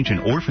can change an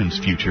orphan's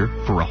future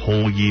for a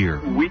whole year.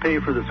 We pay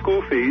for the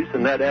school fees,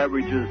 and that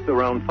averages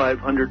around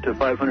 $500 to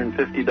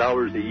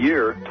 $550 a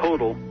year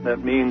total.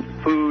 That means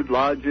food,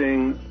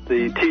 lodging,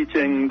 the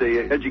teaching,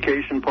 the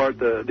education part,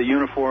 the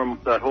uniform,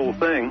 that whole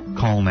thing.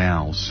 Call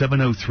now,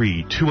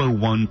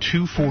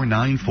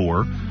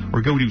 703-201-2494,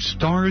 or go to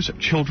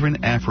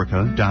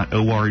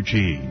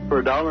starschildrenafrica.org.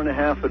 For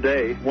 $1.50 a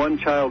day, one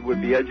child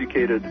would be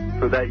educated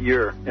for that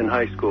year in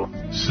high school.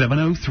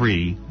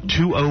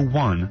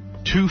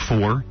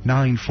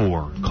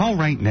 703-201-2494. Call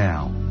right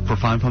now. For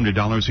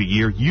 $500 a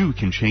year, you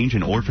can change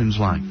an orphan's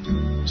life.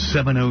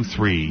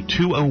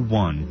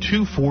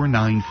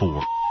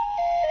 703-201-2494.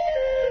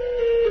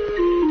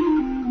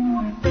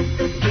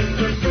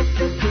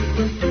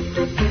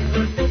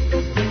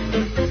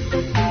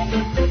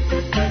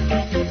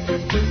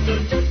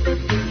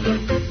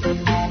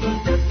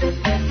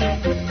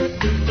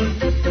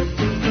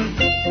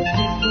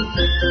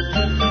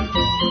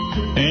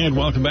 And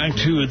welcome back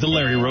to the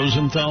Larry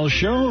Rosenthal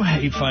Show,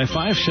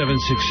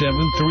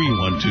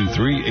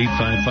 855-767-3123,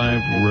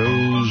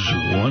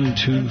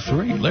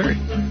 855-ROSE-123. Larry.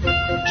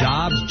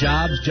 Jobs,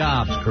 jobs,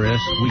 jobs, Chris.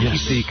 We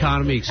keep the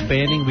economy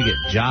expanding. We get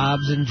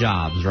jobs and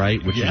jobs,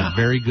 right, which is a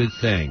very good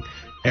thing.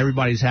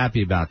 Everybody's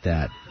happy about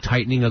that.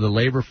 Tightening of the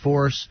labor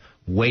force,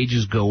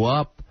 wages go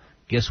up.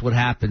 Guess what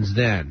happens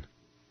then?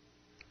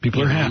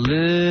 People are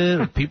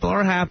happy. People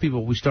are happy,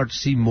 but we start to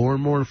see more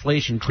and more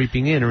inflation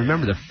creeping in. And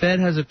remember, the Fed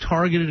has a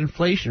targeted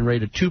inflation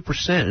rate of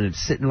 2%, and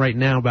it's sitting right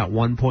now about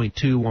 1.2,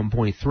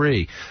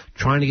 1.3,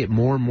 trying to get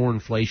more and more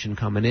inflation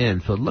coming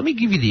in. So let me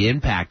give you the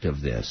impact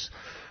of this.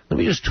 Let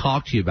me just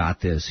talk to you about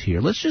this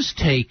here. Let's just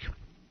take,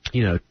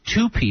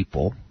 two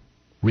people,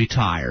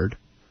 retired,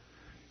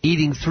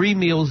 eating 3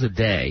 meals a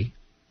day,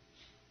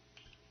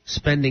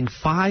 spending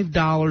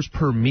 $5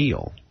 per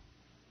meal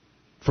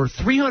for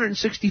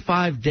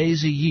 365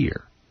 days a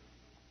year,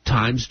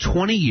 times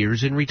 20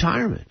 years in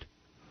retirement.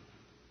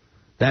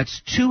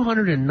 That's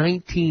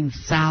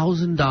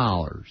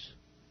 $219,000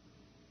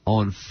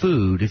 on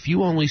food if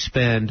you only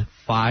spend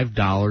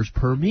 $5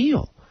 per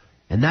meal.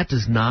 And that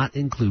does not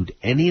include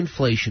any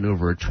inflation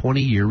over a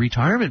 20-year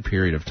retirement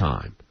period of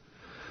time.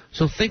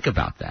 So think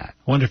about that.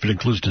 I wonder if it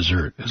includes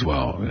dessert as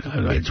well.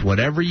 It's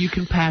whatever you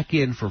can pack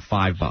in for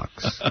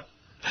 $5.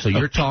 So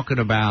you're talking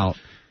about,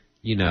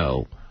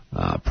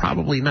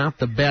 probably not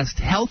the best,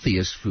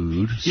 healthiest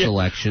food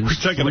selection. We're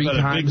talking about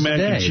a Big Mac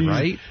and cheese,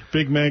 right?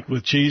 Big Mac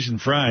with cheese and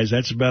fries.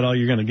 That's about all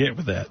you're going to get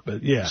with that.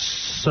 But yeah.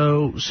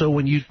 So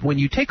when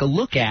you take a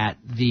look at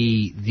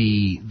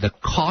the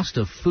cost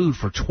of food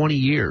for 20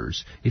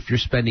 years, if you're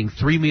spending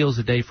 3 meals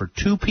a day for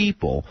 2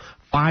 people,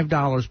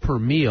 $5 per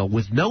meal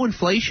with no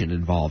inflation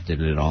involved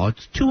in it at all,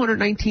 it's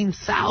 $219,000.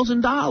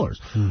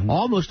 Mm-hmm.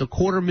 Almost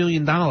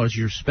 $250,000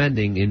 you're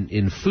spending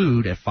in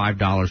food at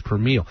 $5 per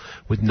meal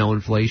with no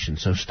inflation.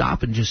 So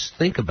stop and just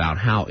think about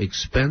how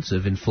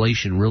expensive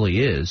inflation really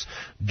is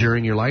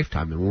during your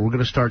lifetime. And we're going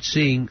to start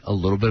seeing a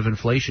little bit of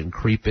inflation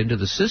creep into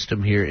the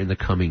system here in the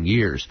coming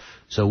years.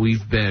 So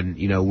we've been,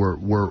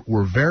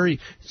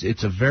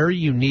 it's a very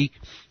unique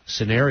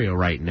scenario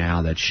right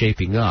now that's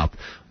shaping up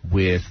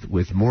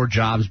with more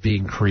jobs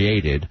being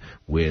created,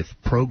 with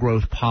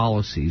pro-growth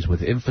policies,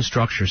 with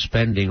infrastructure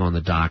spending on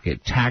the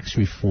docket, tax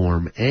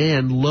reform,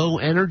 and low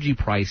energy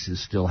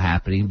prices still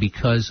happening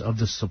because of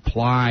the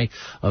supply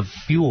of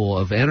fuel,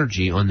 of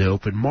energy on the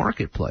open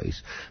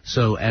marketplace.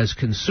 So as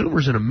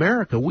consumers in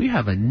America, we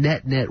have a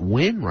net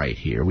win right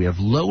here. We have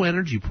low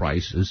energy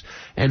prices,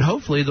 and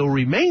hopefully they'll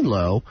remain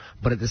low,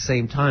 but at the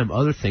same time,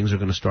 other things are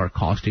going to start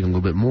costing a little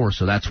bit more.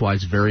 So that's why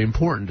it's very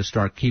important to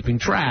start keeping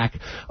track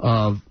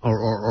of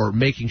or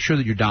making sure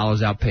that your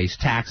dollars outpace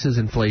taxes,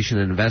 inflation,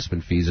 and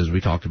investment fees, as we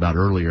talked about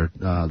earlier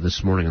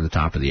this morning at the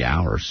top of the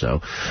hour.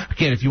 So,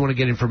 again, if you want to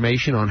get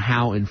information on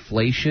how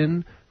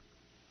inflation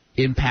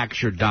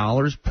impacts your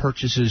dollars,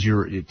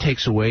 it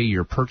takes away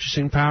your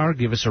purchasing power,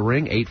 give us a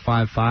ring,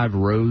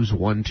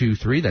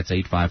 855-ROSE-123. That's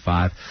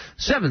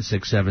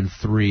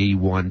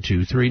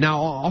 855-767-3123. Now,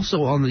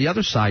 also on the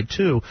other side,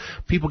 too,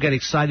 people get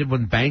excited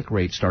when bank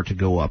rates start to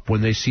go up,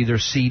 when they see their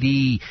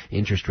CD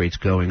interest rates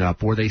going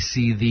up, or they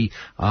see the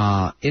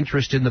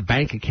interest in the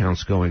bank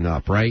accounts going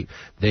up, right?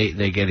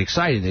 They get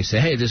excited. They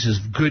say, hey, this is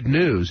good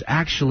news.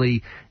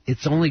 Actually,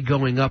 it's only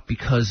going up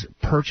because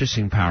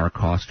purchasing power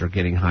costs are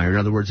getting higher. In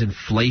other words,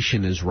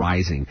 inflation is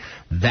rising.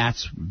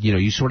 That's,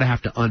 you sort of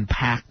have to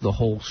unpack the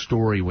whole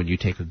story when you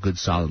take a good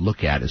solid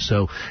look at it.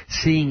 So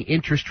seeing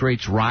interest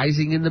rates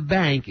rising in the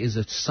bank is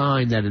a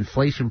sign that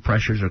inflation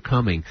pressures are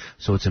coming.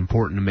 So it's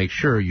important to make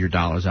sure your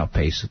dollars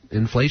outpace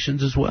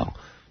inflations as well.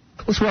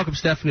 Let's welcome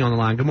Stephanie on the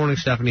line. Good morning,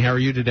 Stephanie. How are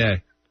you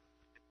today?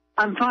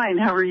 I'm fine.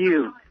 How are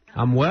you?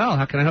 I'm well.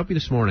 How can I help you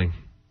this morning?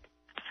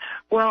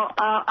 Well,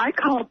 I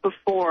called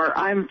before.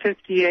 I'm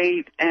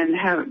 58 and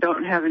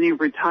don't have any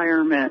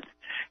retirement.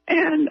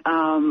 And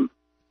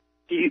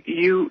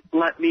you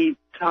let me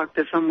talk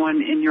to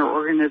someone in your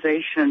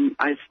organization.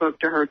 I spoke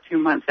to her 2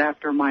 months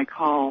after my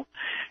call.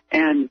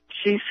 And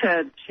she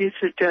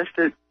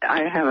suggested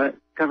I have a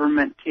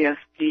government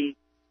TSP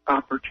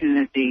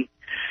opportunity.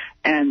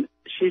 And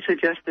she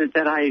suggested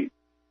that I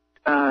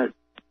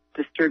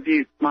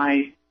distribute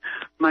my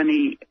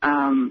money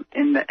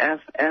in the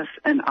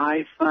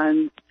FS&I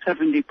fund,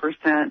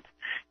 70%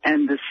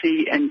 and the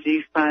C and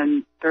G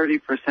fund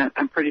 30%.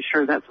 I'm pretty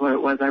sure that's what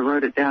it was. I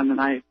wrote it down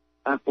and I've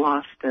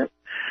lost it.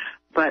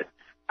 But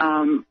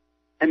and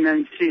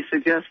then she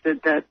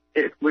suggested that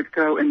it would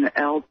go in the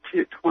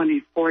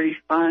L2040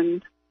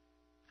 fund.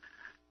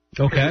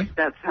 Okay.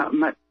 That's how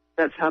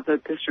the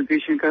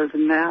distribution goes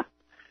in that.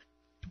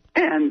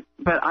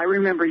 But I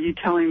remember you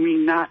telling me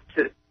not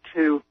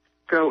to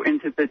go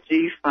into the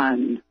G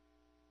fund.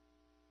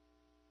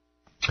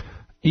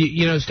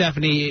 You know,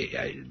 Stephanie,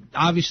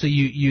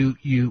 obviously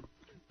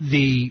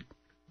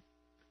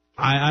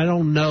I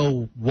don't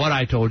know what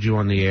I told you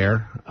on the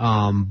air,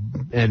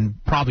 and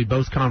probably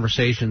both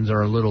conversations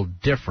are a little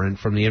different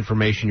from the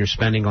information you're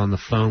spending on the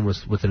phone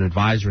with an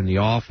advisor in the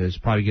office,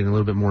 probably getting a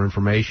little bit more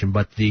information.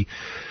 But the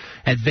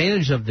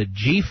advantage of the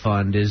G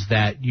fund is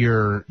that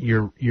you're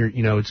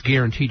it's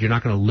guaranteed you're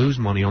not going to lose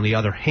money. On the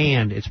other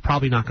hand, it's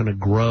probably not going to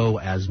grow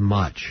as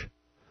much.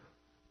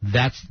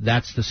 That's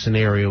the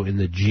scenario in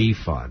the G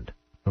fund.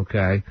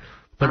 Okay,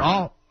 but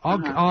I'll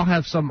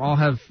have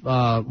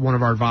one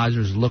of our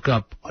advisors look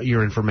up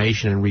your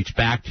information and reach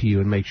back to you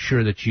and make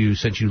sure that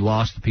since you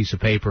lost the piece of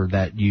paper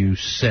that you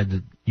said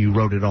that you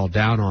wrote it all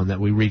down on, that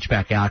we reach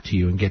back out to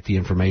you and get the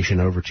information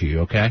over to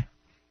you. Okay.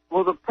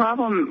 Well, the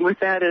problem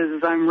with that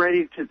is I'm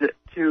ready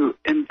to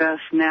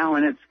invest now,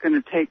 and it's going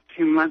to take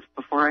 2 months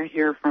before I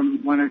hear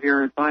from one of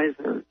your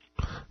advisors.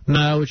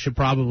 No, it should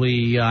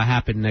probably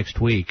happen next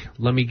week.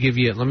 Let me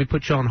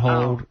put you on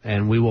hold,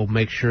 and we will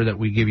make sure that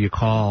we give you a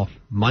call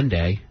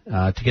Monday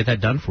to get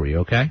that done for you,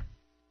 okay?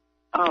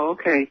 Oh,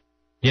 okay.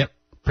 Yep.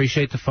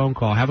 Appreciate the phone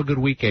call. Have a good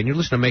weekend. You're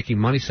listening to Making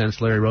Money Sense,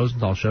 Larry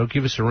Rosenthal Show.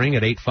 Give us a ring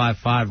at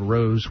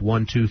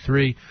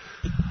 855-ROSE-123.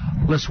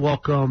 Let's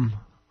welcome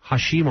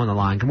Hashim on the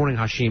line. Good morning,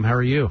 Hashim. How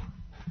are you?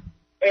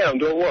 Hey, I'm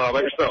doing well. How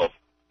about yourself?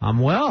 I'm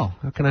well.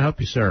 How can I help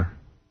you, sir?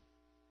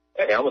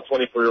 Hey, I'm a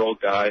 24-year-old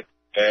guy,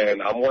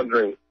 and I'm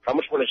wondering how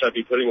much money should I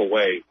be putting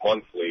away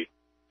monthly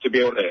to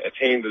be able to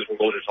attain the different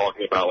goals you're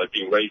talking about, like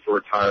being ready for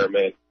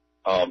retirement,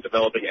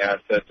 developing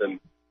assets, and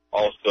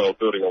also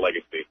building a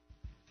legacy?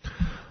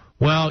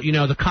 Well,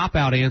 the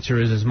cop-out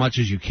answer is as much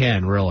as you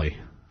can, really.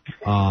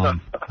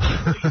 Awesome.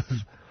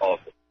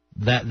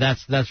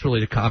 That's really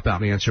the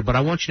cop-out answer. But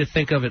I want you to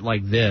think of it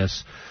like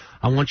this.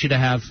 I want you to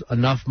have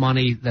enough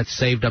money that's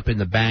saved up in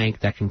the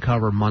bank that can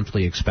cover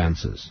monthly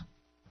expenses.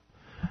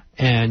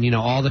 And,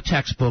 all the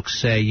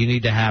textbooks say you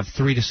need to have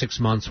 3 to 6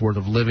 months' worth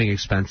of living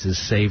expenses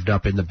saved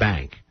up in the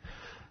bank.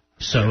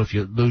 So if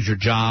you lose your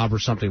job or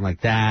something like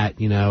that,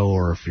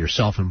 or if you're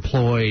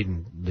self-employed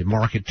and the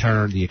market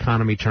turns, the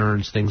economy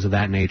turns, things of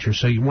that nature.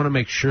 So you want to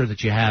make sure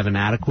that you have an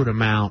adequate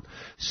amount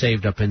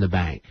saved up in the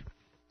bank.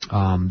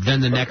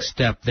 Then the next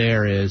step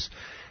there is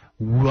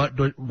what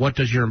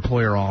does your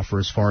employer offer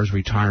as far as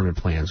retirement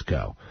plans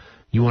go?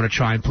 You want to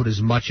try and put as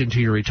much into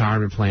your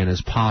retirement plan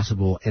as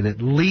possible and at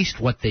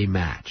least what they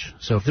match.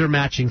 So if they're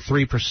matching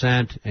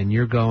 3% and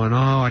you're going,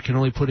 I can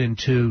only put in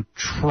 2,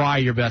 try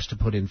your best to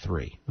put in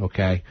 3,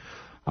 okay?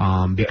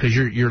 Because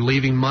you're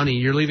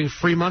leaving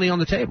free money on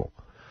the table.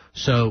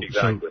 So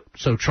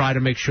try to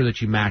make sure that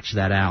you match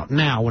that out.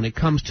 Now, when it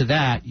comes to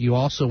that, you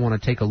also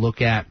want to take a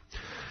look at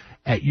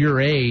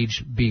your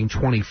age being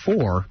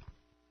 24,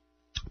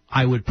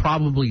 I would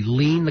probably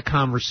lean the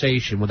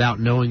conversation, without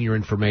knowing your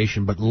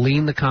information, but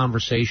lean the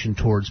conversation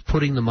towards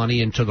putting the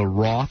money into the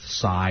Roth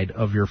side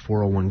of your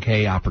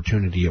 401k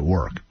opportunity at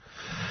work.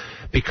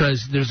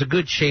 Because there's a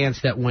good chance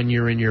that when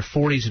you're in your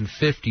 40s and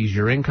 50s,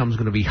 your income's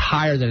going to be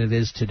higher than it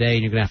is today,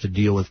 and you're going to have to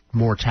deal with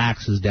more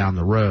taxes down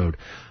the road.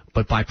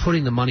 But by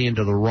putting the money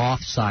into the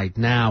Roth side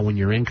now, when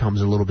your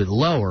income's a little bit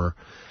lower,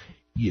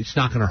 it's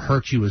not going to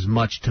hurt you as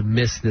much to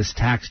miss this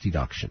tax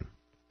deduction.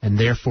 And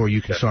therefore,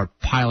 you can start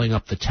piling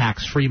up the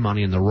tax-free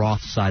money in the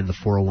Roth side of the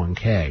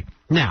 401k.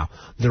 Now,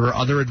 there are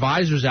other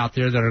advisors out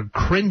there that are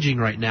cringing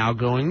right now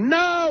going,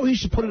 no, he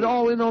should put it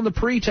all in on the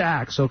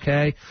pre-tax,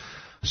 okay?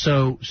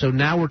 So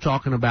now we're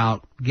talking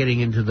about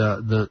getting into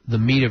the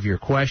meat of your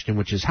question,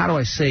 which is how do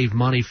I save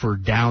money for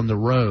down the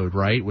road,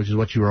 right, which is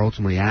what you were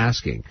ultimately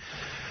asking.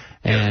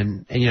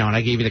 And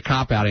I gave you the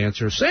cop-out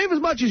answer, save as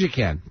much as you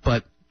can.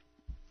 But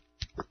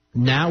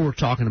now we're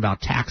talking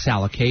about tax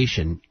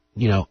allocation.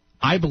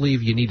 I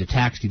believe you need a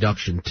tax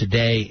deduction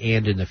today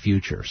and in the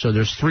future. So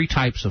there's 3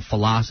 types of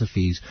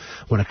philosophies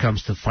when it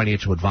comes to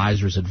financial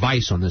advisors'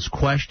 advice on this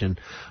question,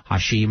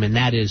 Hashim, and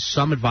that is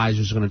some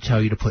advisors are going to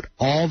tell you to put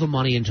all the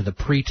money into the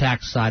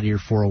pre-tax side of your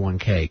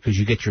 401k because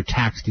you get your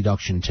tax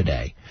deduction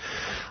today.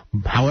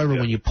 However,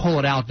 when you pull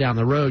it out down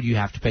the road, you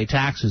have to pay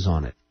taxes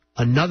on it.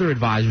 Another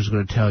advisor is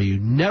going to tell you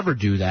never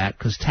do that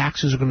because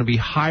taxes are going to be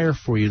higher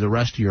for you the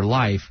rest of your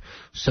life,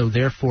 so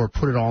therefore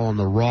put it all on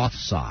the Roth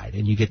side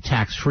and you get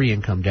tax-free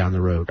income down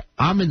the road.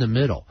 I'm in the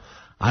middle.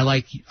 I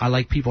like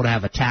people to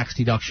have a tax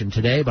deduction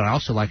today, but I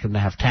also like them to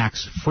have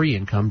tax-free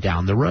income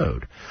down the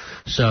road.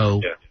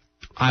 So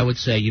I would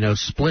say,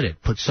 split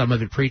it. Put some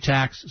of it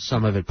pre-tax,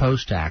 some of it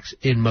post-tax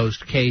in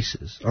most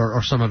cases,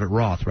 or some of it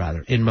Roth,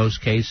 rather, in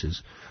most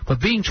cases. But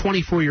being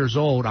 24 years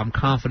old, I'm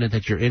confident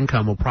that your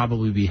income will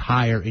probably be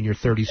higher in your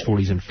 30s,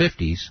 40s, and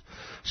 50s.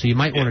 So you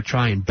might want to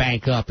try and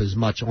bank up as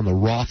much on the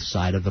Roth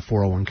side of the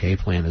 401k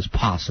plan as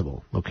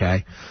possible,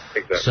 okay?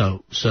 Exactly.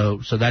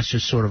 So that's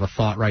just sort of a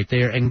thought right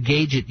there. And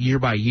gauge it year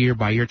by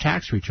your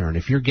tax return.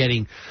 If you're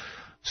getting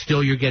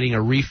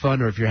a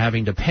refund, or if you're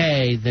having to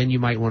pay, then you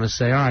might want to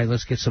say, all right,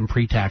 let's get some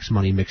pre-tax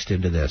money mixed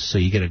into this, so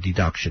you get a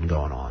deduction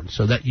going on.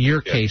 So that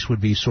your case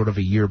would be sort of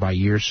a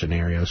year-by-year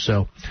scenario.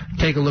 So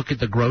take a look at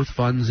the growth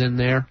funds in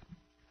there,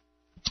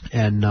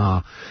 and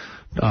try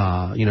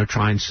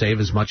and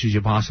save as much as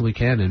you possibly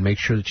can, and make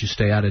sure that you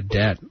stay out of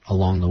debt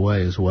along the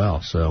way as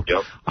well. So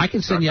I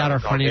can send you out our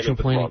financial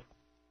planning.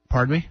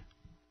 Pardon me?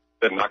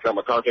 Been knocking out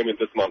my car payment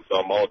this month, so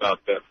I'm all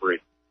about debt-free.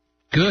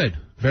 Good.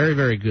 Very,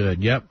 very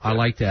good. Yep, I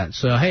like that.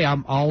 So, hey,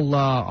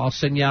 I'll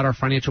send you out our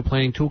financial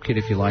planning toolkit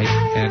if you like,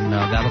 and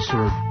that'll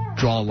sort of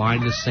draw a line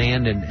in the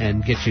sand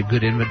and get you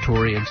good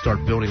inventory and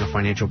start building a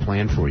financial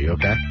plan for you,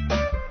 okay?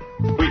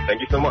 Sweet.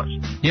 Thank you so much.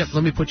 Yep,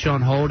 let me put you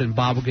on hold, and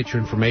Bob will get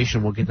your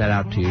information. We'll get that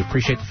out to you.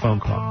 Appreciate the phone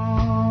call.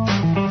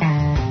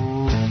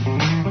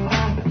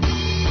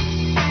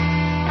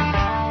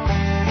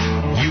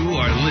 You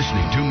are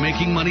listening to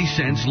Making Money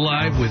Sense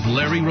live with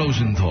Larry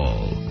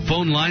Rosenthal.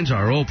 Phone lines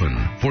are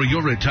open for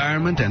your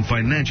retirement and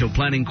financial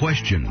planning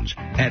questions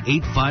at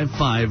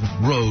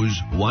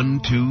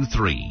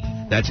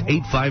 855-ROSE-123. That's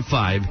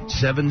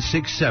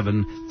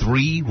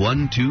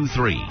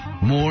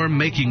 855-767-3123. More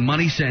Making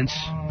Money Sense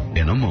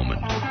in a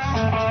moment.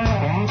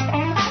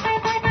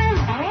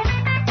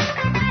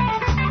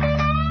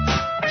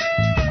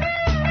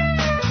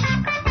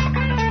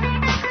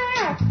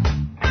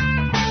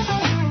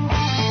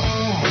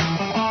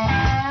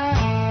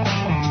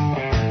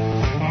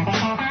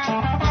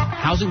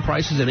 Housing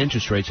prices and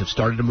interest rates have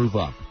started to move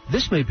up.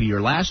 This may be your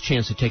last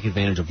chance to take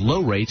advantage of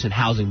low rates and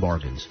housing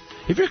bargains.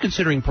 If you're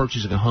considering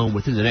purchasing a home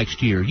within the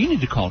next year, you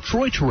need to call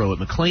Troy Terrell at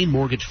McLean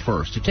Mortgage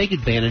First to take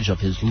advantage of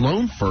his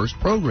Loan First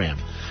program.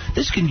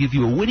 This can give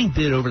you a winning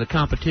bid over the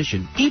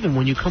competition, even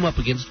when you come up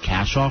against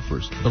cash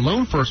offers. The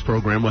Loan First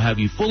program will have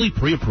you fully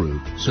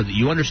pre-approved so that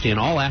you understand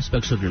all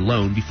aspects of your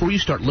loan before you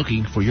start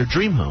looking for your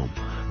dream home.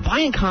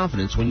 Buy in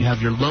confidence when you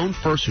have your Loan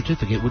First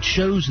certificate, which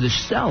shows the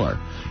seller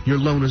your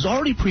loan is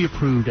already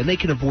pre-approved and they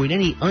can avoid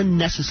any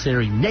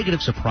unnecessary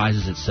negative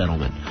surprises at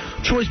settlement.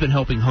 Troy's been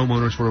helping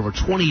homeowners for over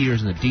 20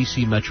 years in the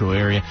D.C. metro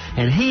area,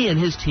 and he and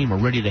his team are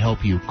ready to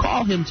help you.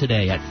 Call him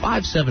today at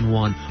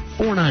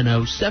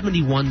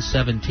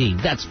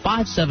 571-490-7117. That's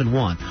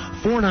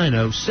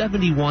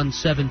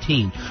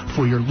 571-490-7117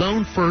 for your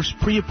Loan First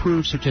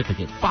pre-approved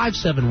certificate.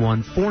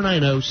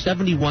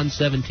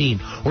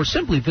 571-490-7117, or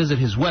simply visit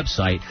his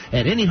website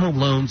at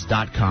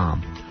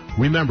anyhomeloans.com.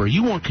 Remember,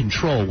 you want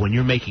control when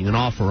you're making an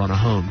offer on a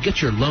home.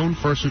 Get your Loan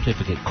First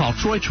certificate. Call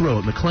Troy Terrell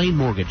at McLean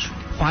Mortgage,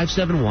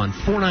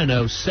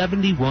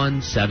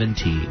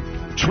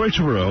 571-490-7117. Troy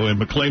Terrell and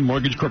McLean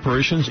Mortgage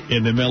Corporation's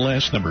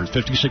NMLS number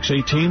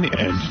 5618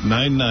 and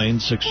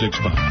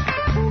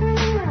 99665.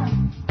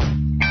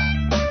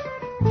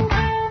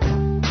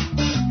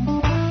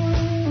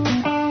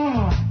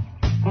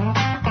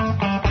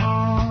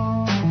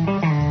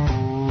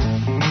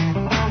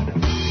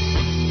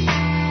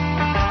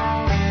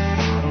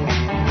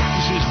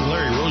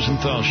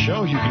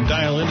 Show. You can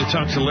dial in to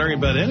talk to Larry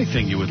about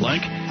anything you would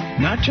like,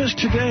 not just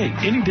today,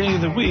 any day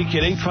of the week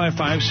at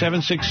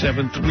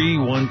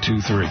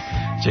 855-767-3123.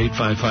 It's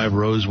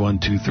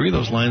 855-ROSE-123.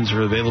 Those lines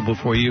are available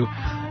for you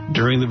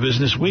during the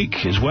business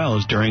week as well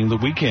as during the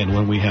weekend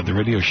when we have the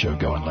radio show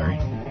going, Larry.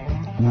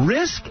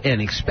 Risk and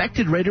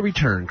expected rate of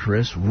return,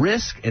 Chris.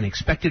 Risk and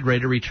expected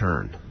rate of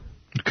return.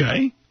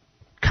 Okay.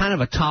 Kind of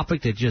a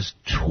topic that just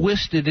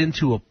twisted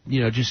into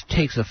just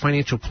takes a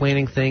financial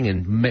planning thing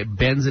and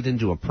bends it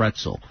into a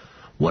pretzel.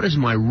 What is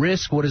my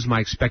risk? What is my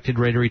expected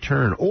rate of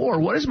return? Or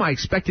what is my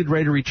expected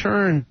rate of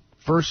return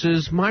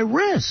versus my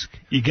risk?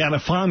 You got a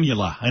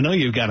formula. I know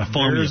you've got a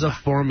formula. There's a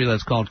formula.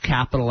 It's called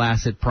capital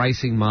asset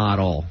pricing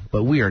model.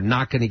 But we are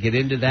not going to get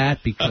into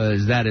that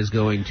because that is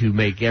going to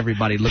make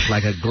everybody look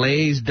like a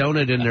glazed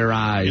donut in their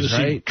eyes,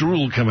 right? See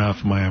drool come out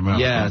from my mouth.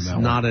 Yes,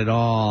 not at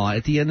all.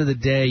 At the end of the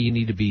day, you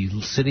need to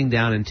be sitting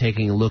down and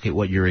taking a look at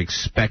what your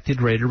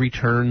expected rate of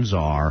returns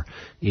are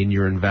in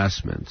your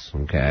investments,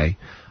 okay?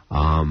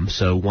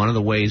 So one of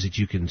the ways that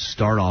you can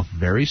start off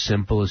very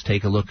simple is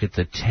take a look at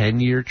the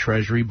 10-year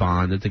Treasury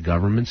bond that the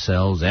government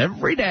sells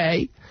every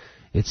day.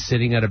 It's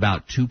sitting at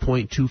about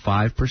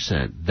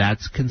 2.25%.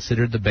 That's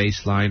considered the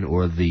baseline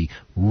or the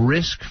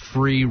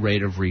risk-free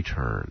rate of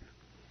return.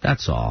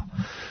 That's all.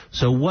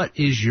 So what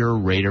is your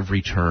rate of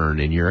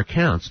return in your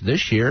accounts?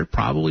 This year,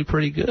 probably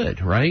pretty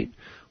good, right?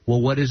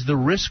 Well, what is the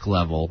risk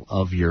level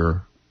of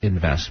your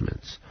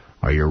investments?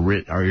 Are your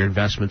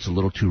investments a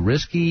little too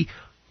risky?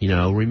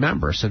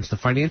 Remember, since the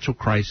financial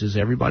crisis,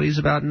 everybody's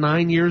about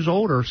 9 years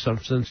older,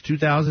 since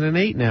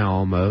 2008 now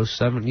almost,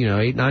 8,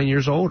 9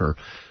 years older.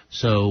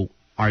 So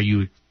are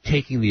you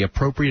taking the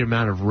appropriate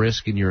amount of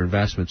risk in your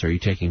investments? Are you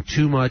taking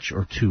too much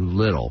or too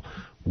little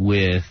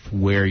with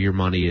where your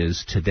money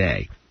is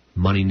today?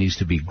 Money needs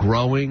to be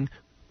growing.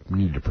 We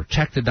need to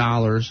protect the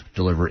dollars,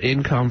 deliver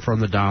income from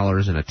the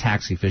dollars in a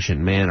tax-efficient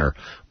manner.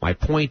 My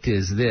point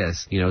is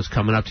this, it's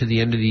coming up to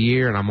the end of the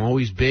year, and I'm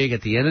always big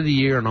at the end of the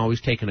year and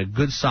always taking a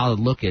good solid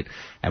look at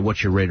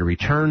what your rate of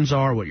returns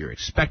are, what your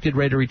expected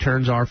rate of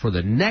returns are for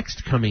the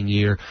next coming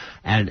year,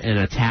 and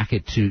attack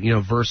it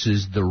to,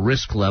 versus the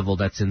risk level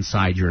that's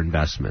inside your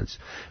investments.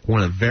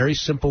 One of the very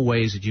simple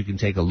ways that you can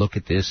take a look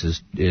at this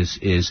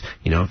is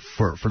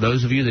for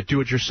those of you that do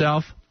it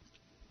yourself,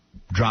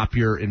 drop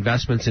your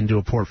investments into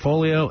a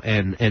portfolio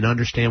and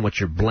understand what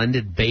your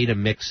blended beta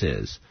mix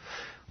is.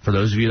 For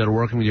those of you that are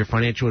working with your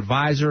financial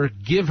advisor,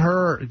 give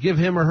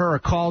him or her a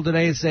call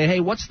today and say, hey,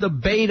 what's the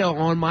beta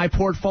on my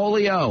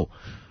portfolio?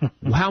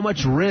 How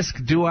much risk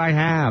do I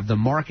have? The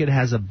market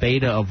has a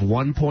beta of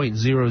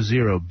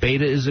 1.00.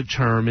 Beta is a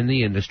term in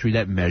the industry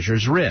that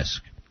measures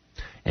risk.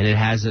 And it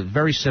has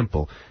very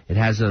simple. It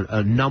has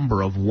a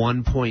number of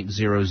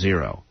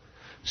 1.00.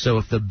 So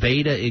if the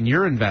beta in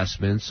your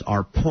investments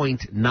are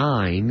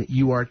 0.9,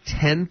 you are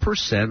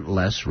 10%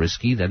 less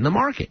risky than the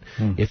market.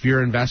 If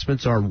your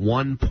investments are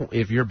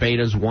if your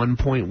beta is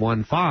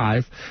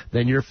 1.15,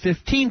 then you're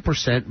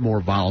 15%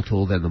 more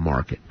volatile than the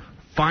market.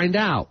 Find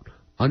out.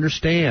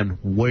 Understand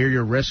where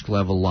your risk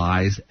level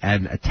lies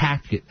and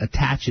attach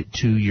it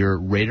to your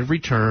rate of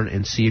return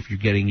and see if you're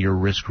getting your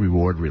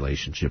risk-reward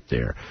relationship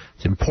there.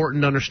 It's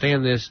important to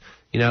understand this.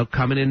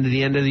 Coming into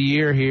the end of the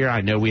year here,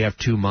 I know we have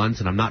 2 months,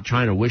 and I'm not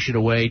trying to wish it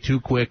away too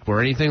quick or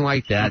anything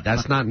like that.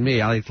 That's not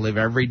me. I like to live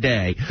every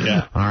day.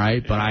 Yeah. All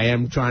right? But I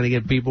am trying to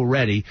get people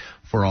ready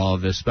for all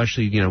of this,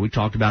 especially, we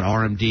talked about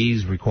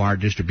RMDs,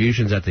 required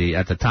distributions at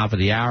the top of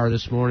the hour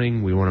this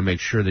morning. We want to make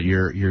sure that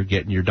you're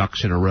getting your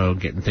ducks in a row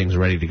and getting things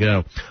ready to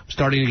go. I'm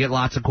starting to get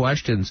lots of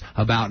questions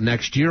about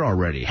next year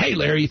already. Hey,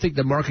 Larry, you think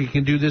the market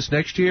can do this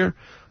next year?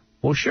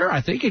 Well, sure,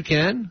 I think it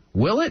can.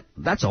 Will it?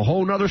 That's a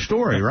whole other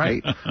story,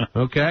 right?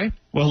 Okay.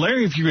 Well,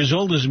 Larry, if you're as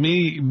old as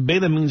me,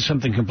 beta means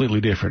something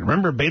completely different.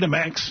 Remember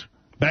Betamax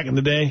back in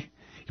the day?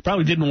 You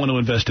probably didn't want to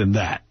invest in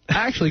that.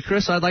 Actually,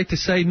 Chris, I'd like to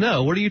say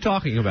no. What are you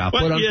talking about?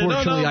 Well, but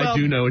unfortunately, I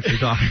do know what you're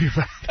talking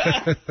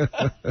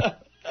about.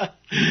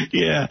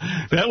 Yeah,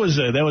 that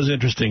was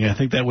interesting. I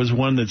think that was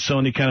one that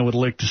Sony kind of would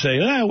like to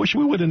say, I wish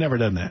we would have never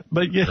done that.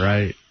 But yeah.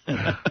 Right.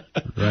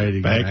 Right,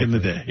 exactly. Back in the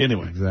day.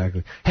 Anyway.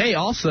 Exactly. Hey,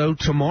 also,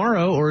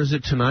 tomorrow, or is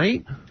it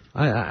tonight?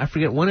 I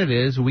forget when it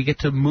is. We get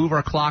to move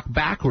our clock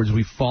backwards.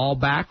 We fall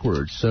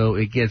backwards. So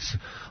it gets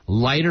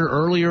lighter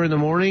earlier in the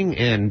morning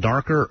and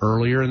darker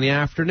earlier in the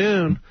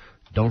afternoon.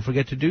 Don't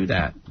forget to do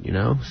that,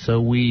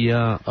 So we,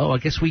 I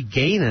guess we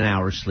gain an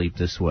hour's sleep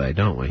this way,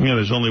 don't we? Yeah,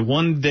 there's only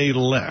 1 day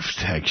left,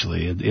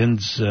 actually. It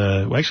ends,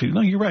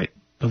 no, you're right.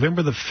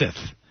 November the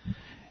 5th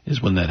is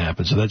when that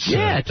happens. So that's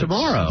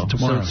tomorrow.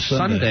 Tomorrow, so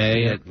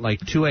Sunday at like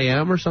 2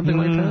 a.m. or something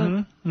like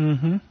that?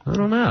 Mm-hmm. I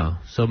don't know.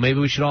 So maybe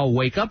we should all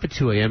wake up at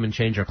 2 a.m. and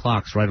change our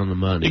clocks right on the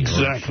Monday.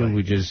 Exactly. Or should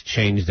we just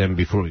change them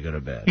before we go to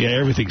bed? Yeah,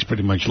 everything's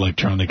pretty much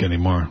electronic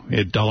anymore.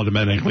 It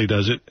automatically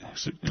does it.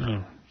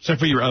 Except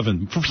for your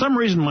oven. For some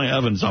reason, my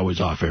oven's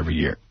always off every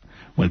year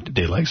when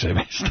daylight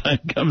savings time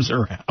comes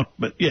around.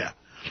 But, yeah.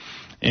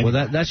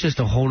 Well, that's just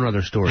a whole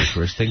other story,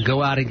 Chris. Then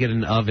go out and get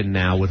an oven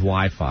now with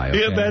Wi-Fi. Okay?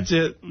 Yeah, that's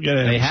it.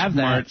 They have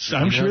that.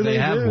 I'm sure they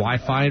have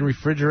Wi-Fi in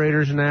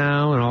refrigerators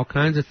now and all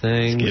kinds of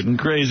things. It's getting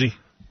crazy.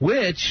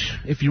 Which,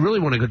 if you really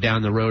want to go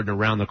down the road and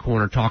around the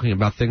corner talking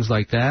about things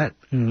like that,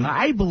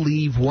 I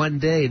believe one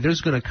day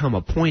there's going to come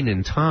a point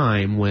in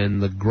time when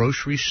the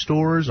grocery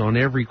stores on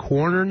every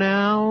corner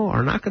now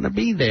are not going to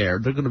be there.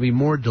 They're going to be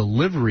more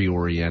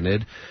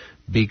delivery-oriented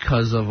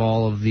because of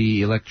all of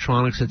the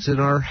electronics that's in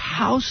our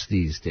house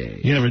these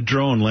days. You have a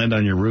drone land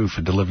on your roof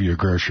and deliver your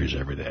groceries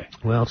every day.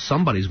 Well,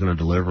 somebody's going to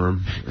deliver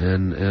them,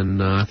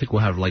 and I think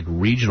we'll have, like,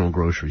 regional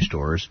grocery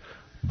stores.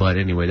 But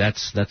anyway,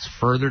 that's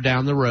further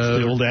down the road.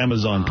 It's the old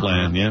Amazon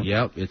plan, yeah.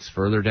 Yep, it's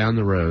further down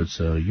the road.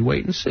 So you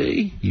wait and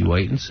see. You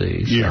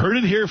heard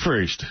it here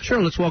first.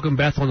 Sure, let's welcome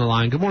Beth on the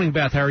line. Good morning,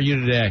 Beth. How are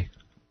you today?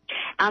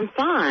 I'm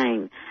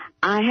fine.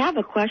 I have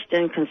a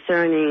question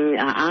concerning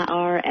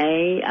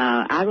IRA.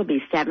 I will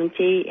be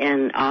 70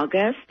 in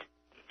August.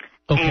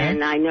 Okay.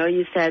 And I know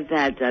you said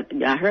that,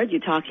 I heard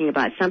you talking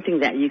about something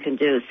that you can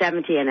do.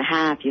 70 and a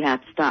half, you have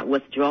to start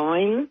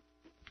withdrawing.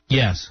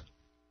 Yes.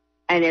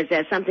 And is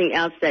there something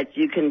else that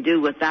you can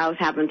do without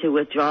having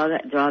to draw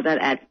that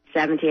at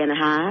 70 and a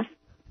half?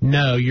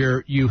 No,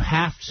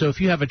 so if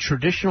you have a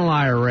traditional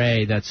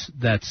IRA that's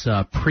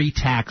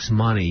pre-tax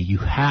money, you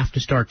have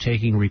to start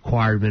taking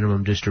required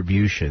minimum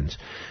distributions.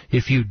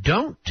 If you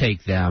don't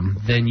take them,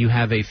 then you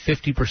have a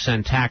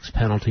 50% tax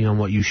penalty on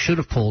what you should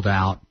have pulled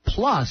out,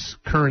 plus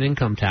current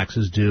income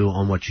taxes due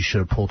on what you should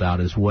have pulled out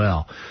as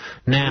well.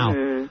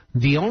 Now,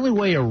 the only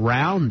way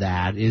around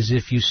that is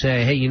if you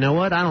say, hey, you know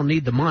what, I don't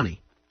need the money.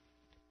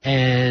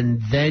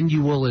 And then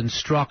you will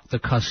instruct the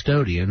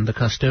custodian. The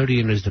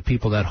custodian is the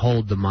people that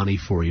hold the money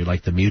for you,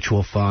 like the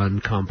mutual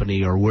fund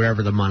company or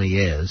wherever the money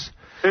is.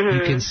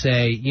 You can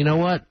say, you know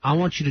what, I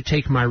want you to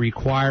take my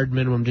required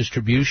minimum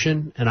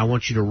distribution and I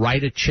want you to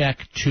write a check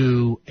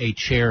to a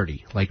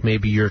charity, like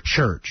maybe your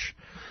church.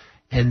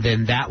 And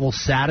then that will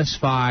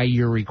satisfy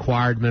your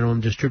required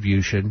minimum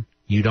distribution.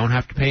 You don't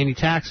have to pay any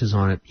taxes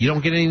on it. You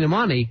don't get any of the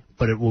money,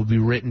 but it will be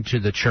written to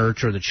the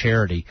church or the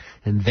charity,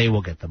 and they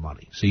will get the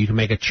money. So you can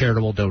make a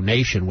charitable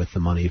donation with the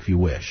money if you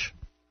wish.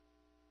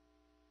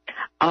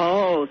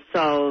 Oh,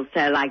 so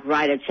say like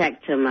write a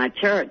check to my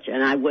church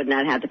and I would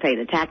not have to pay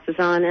the taxes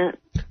on it?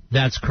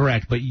 That's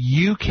correct, but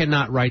you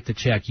cannot write the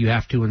check. You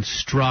have to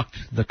instruct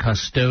the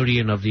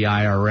custodian of the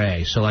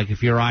IRA. So like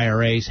if your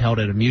IRA is held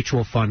at a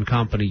mutual fund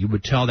company, you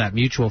would tell that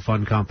mutual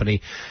fund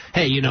company,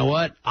 hey, you know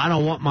what? I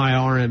don't want my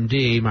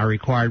RMD, my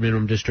required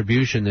minimum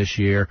distribution this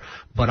year,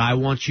 but I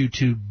want you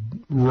to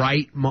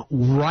write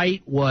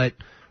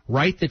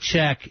the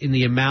check in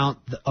the amount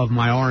of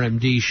my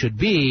RMD should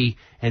be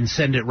and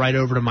send it right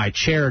over to my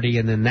charity,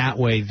 and then that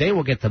way they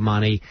will get the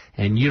money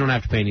and you don't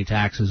have to pay any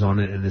taxes on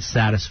it, and it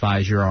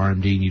satisfies your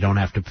RMD and you don't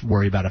have to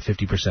worry about a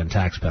 50%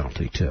 tax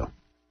penalty too.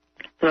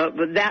 So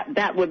but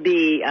that would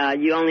be,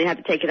 you only have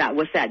to take it out,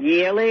 what's that,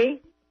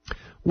 yearly?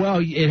 Well,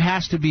 it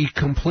has to be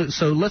complete.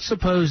 So let's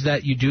suppose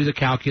that you do the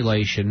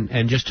calculation,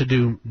 and just to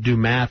do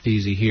math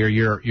easy here,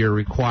 your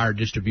required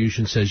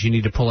distribution says you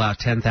need to pull out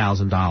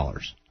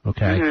 $10,000.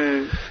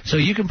 Okay, So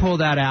you can pull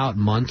that out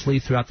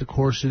monthly throughout the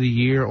course of the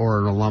year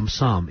or in a lump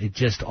sum. It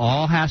just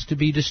all has to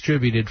be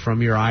distributed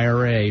from your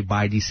IRA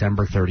by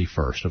December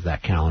 31st of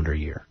that calendar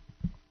year.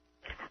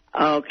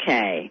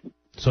 Okay.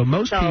 So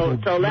most people...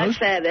 So let's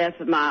say that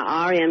if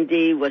my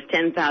RMD was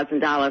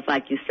 $10,000,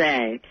 like you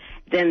say,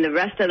 then the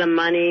rest of the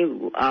money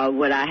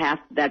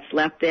that's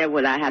left there,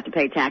 would I have to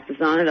pay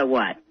taxes on it or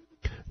what?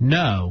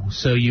 No.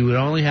 So you would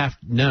only have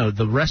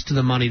the rest of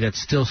the money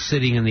that's still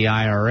sitting in the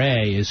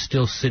IRA is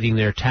still sitting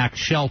there tax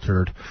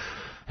sheltered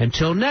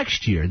until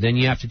next year. Then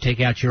you have to take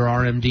out your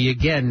RMD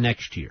again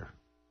next year.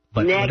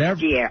 But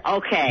next year,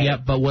 okay. Yeah,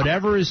 but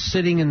whatever is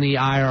sitting in the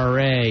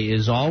IRA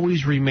is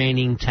always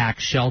remaining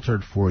tax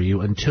sheltered for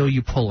you until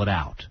you pull it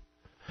out.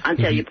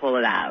 Until you pull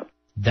it out.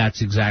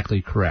 That's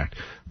exactly correct.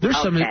 There's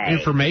some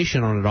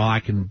information on it all I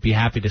can be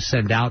happy to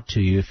send out to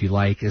you if you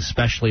like,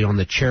 especially on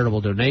the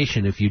charitable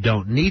donation. If you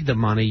don't need the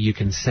money, you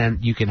can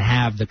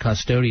have the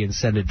custodian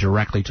send it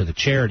directly to the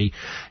charity,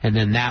 and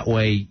then that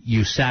way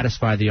you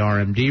satisfy the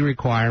RMD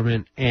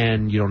requirement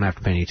and you don't have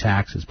to pay any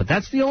taxes. But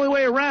that's the only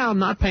way around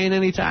not paying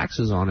any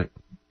taxes on it.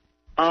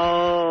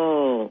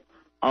 Oh,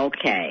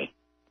 okay.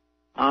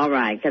 All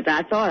right, because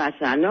I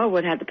know I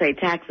would have to pay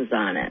taxes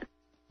on it.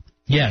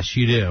 Yes,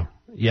 you do.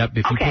 Yep,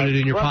 if you put it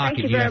in your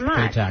pocket, you have to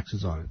pay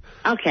taxes on it.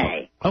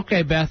 Okay.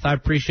 Okay, Beth, I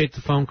appreciate the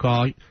phone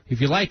call.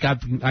 If you like,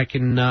 I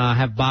can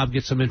have Bob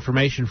get some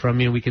information from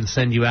you, and we can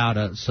send you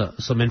out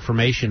some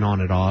information on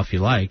it all if you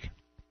like.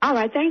 All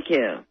right, thank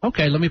you.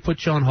 Okay, let me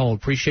put you on hold.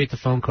 Appreciate the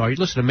phone call. You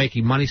listen to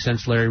Making Money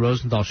Sense, Larry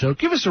Rosenthal Show.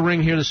 Give us a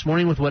ring here this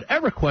morning with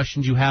whatever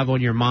questions you have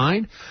on your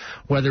mind,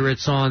 whether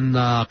it's on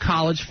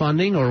college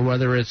funding or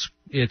whether it's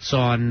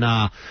on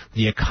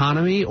the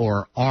economy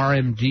or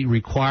RMD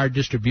required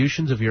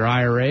distributions of your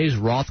IRAs,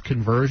 Roth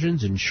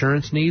conversions,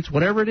 insurance needs,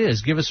 whatever it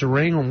is. Give us a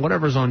ring on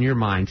whatever's on your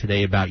mind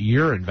today about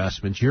your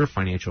investments, your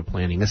financial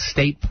planning,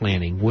 estate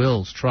planning,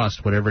 wills,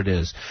 trust, whatever it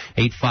is.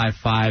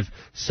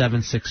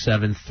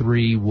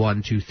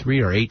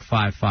 855-767-3123 or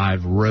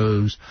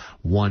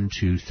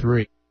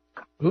 855-ROSE-123.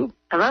 Ooh.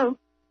 Hello.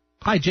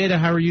 Hi, Jada.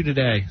 How are you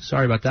today?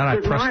 Sorry about that.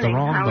 Good I pressed morning. the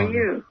wrong button. How are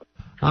you?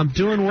 I'm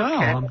doing well.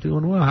 Okay. I'm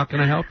doing well. How can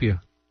I help you?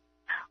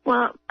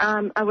 Well,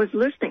 I was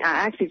listening.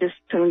 I actually just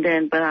tuned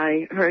in, but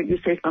I heard you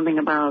say something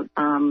about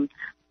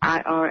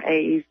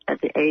IRAs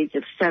at the age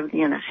of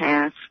 70 and a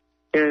half.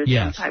 There's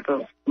some type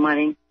of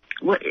money.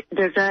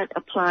 Does that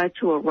apply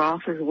to a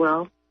Roth as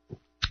well?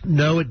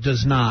 No, it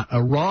does not.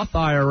 A Roth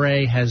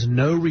IRA has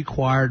no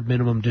required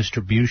minimum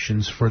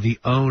distributions for the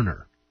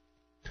owner.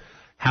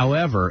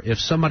 However, if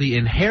somebody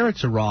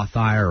inherits a Roth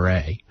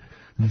IRA,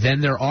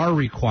 then there are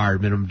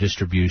required minimum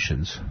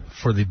distributions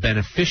for the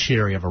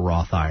beneficiary of a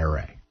Roth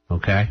IRA.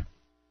 Okay?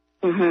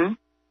 Mm-hmm.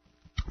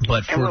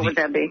 But and what would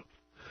that be?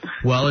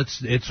 Well,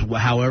 it's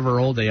however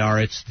old they are,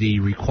 it's the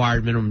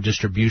required minimum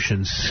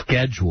distribution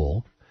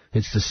schedule.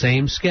 It's the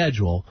same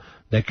schedule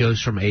that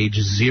goes from age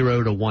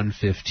 0 to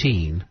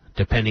 115,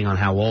 depending on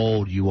how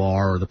old you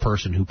are or the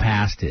person who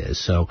passed is.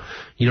 So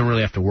you don't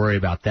really have to worry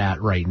about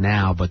that right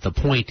now. But the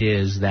point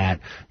is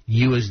that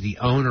you as the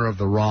owner of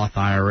the Roth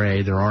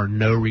IRA, there are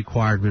no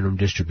required minimum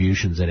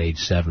distributions at age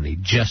 70.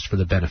 Just for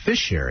the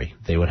beneficiary,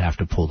 they would have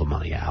to pull the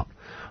money out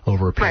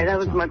over a period of time. Right, that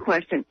was my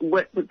question.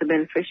 What would the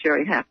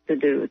beneficiary have to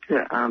do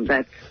to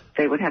that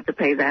they would have to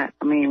pay that?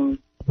 I mean...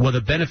 Well,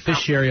 the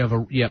beneficiary of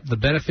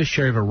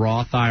a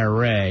Roth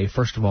IRA,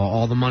 first of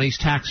all the money's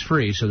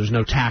tax-free, so there's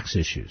no tax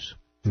issues.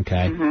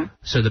 Okay? Mm-hmm.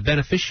 So the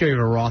beneficiary of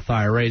a Roth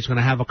IRA is going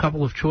to have a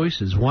couple of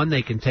choices. One,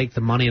 they can take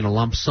the money in a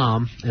lump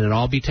sum, and it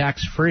all be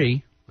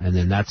tax-free, and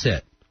then that's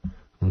it.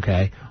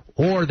 Okay?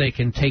 Or they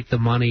can take the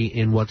money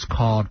in what's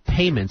called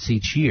payments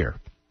each year.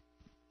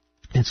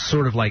 it's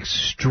sort of like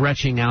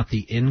stretching out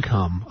the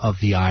income of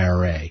the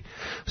IRA.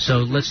 So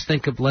let's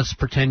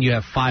pretend you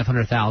have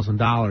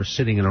 $500,000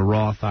 sitting in a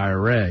Roth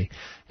IRA,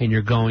 and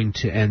you're going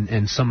to,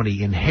 and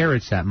somebody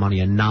inherits that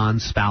money, a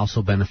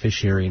non-spousal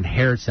beneficiary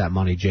inherits that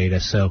money, Jada.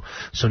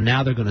 So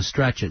now they're going to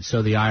stretch it.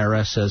 So the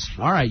IRS says,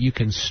 all right, you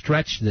can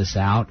stretch this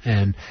out,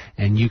 and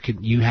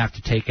you have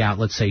to take out,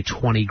 let's say,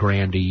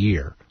 $20,000 a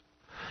year.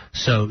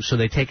 So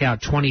they take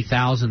out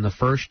 $20,000 the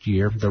first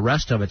year. The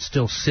rest of it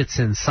still sits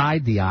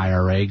inside the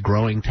IRA,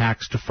 growing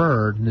tax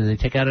deferred, and then they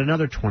take out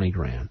another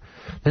 $20,000.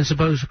 Then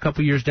suppose a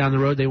couple years down the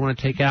road they want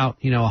to take out,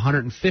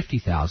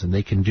 $150,000.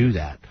 They can do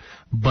that.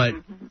 But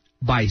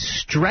by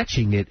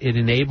stretching it, it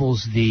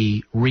enables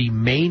the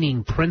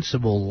remaining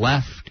principal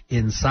left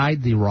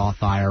inside the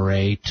Roth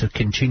IRA to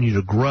continue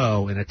to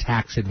grow in a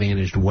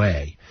tax-advantaged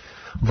way,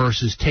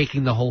 versus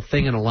taking the whole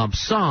thing in a lump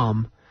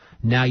sum.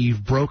 Now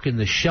you've broken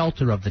the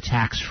shelter of the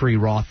tax-free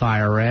Roth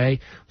IRA,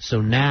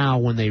 so now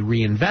when they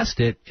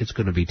reinvest it, it's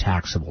going to be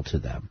taxable to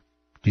them.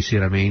 Do you see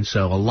what I mean?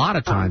 So a lot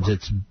of times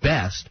it's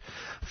best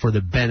for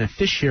the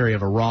beneficiary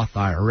of a Roth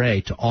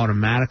IRA to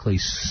automatically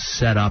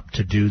set up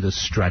to do the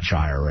stretch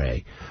IRA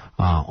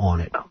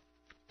on it.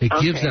 It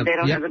gives them, they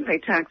don't have to pay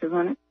taxes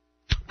on it?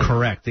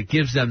 Correct. It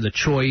gives them the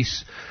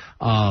choice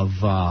of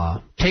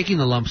taking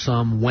the lump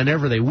sum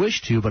whenever they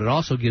wish to, but it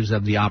also gives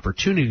them the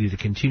opportunity to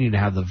continue to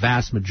have the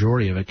vast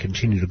majority of it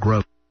continue to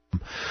grow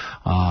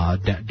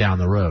down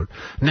the road.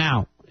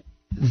 Now,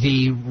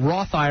 the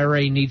Roth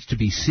IRA needs to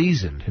be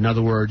seasoned. In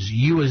other words,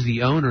 you as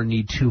the owner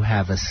need to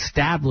have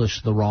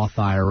established the Roth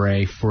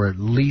IRA for at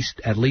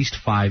least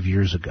 5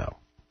 years ago.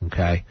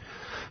 Okay?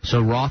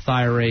 So Roth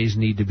IRAs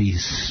need to be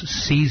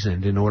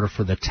seasoned in order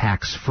for the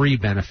tax-free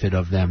benefit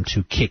of them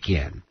to kick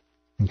in.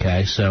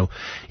 Okay, so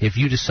if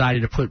you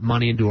decided to put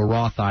money into a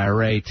Roth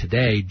IRA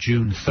today,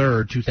 June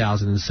 3rd,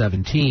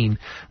 2017,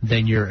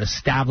 then your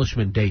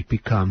establishment date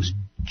becomes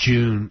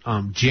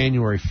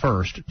January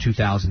 1st,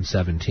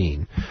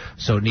 2017.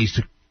 So it needs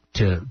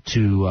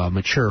to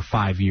mature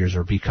 5 years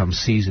or become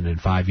seasoned in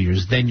 5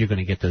 years. Then you're going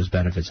to get those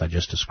benefits I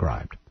just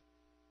described.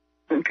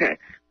 Okay.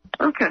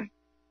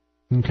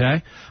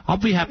 Okay. I'll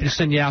be happy to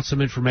send you out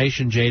some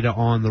information, Jada,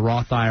 on the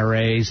Roth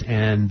IRAs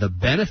and the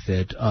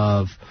benefit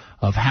of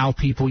how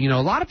people, a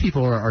lot of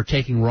people are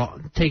taking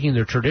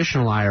their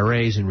traditional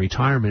IRAs in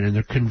retirement and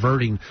they're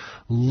converting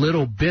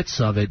little bits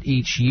of it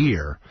each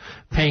year,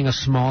 paying a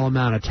small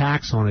amount of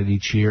tax on it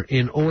each year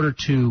in order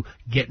to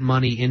get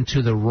money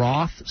into the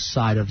Roth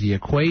side of the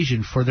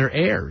equation for their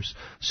heirs.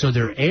 So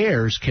their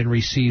heirs can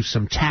receive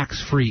some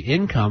tax-free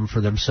income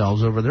for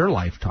themselves over their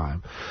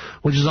lifetime,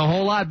 which is a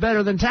whole lot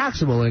better than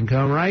taxable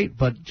income, right?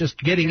 But just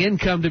getting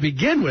income to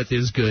begin with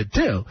is good,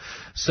 too.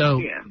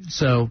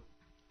 So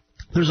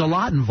there's a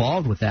lot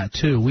involved with that,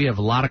 too. We have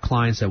a lot of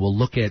clients that will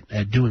look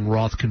at doing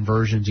Roth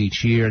conversions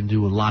each year and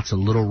doing lots of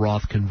little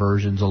Roth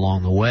conversions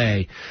along the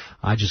way.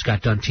 I just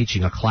got done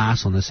teaching a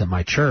class on this at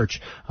my church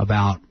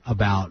about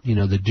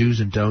the do's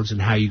and don'ts and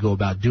how you go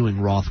about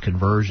doing Roth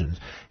conversions.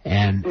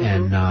 And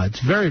it's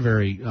very,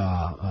 very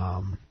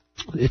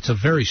it's a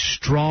very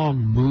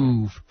strong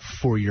move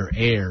for your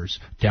heirs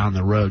down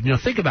the road.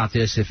 Think about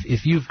this.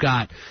 If you've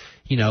got,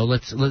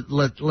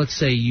 let's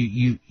say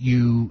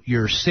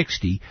you're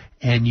 60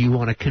 and you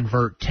want to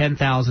convert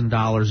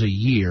 $10,000 a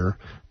year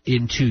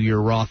into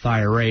your Roth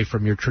IRA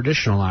from your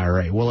traditional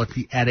IRA. Well,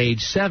 at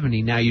age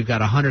 70, now you've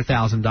got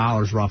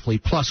 $100,000 roughly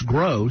plus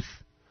growth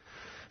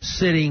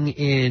sitting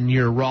in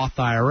your Roth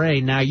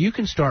IRA. Now you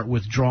can start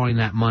withdrawing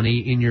that money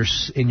in your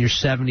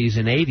 70s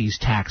and 80s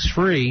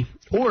tax-free.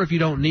 Or if you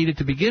don't need it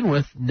to begin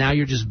with, now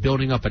you're just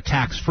building up a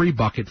tax-free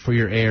bucket for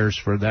your heirs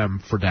for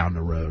down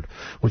the road,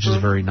 which is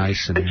very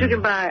nice. But you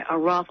can buy a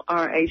Roth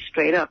IRA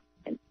straight up,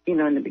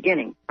 in the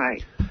beginning,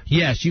 right?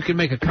 Yes, you can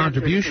make a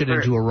contribution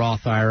into a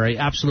Roth IRA.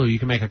 Absolutely, you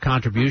can make a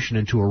contribution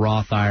into a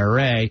Roth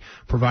IRA,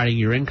 providing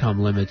your income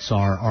limits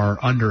are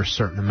under a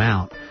certain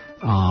amount.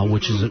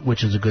 Which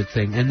is a good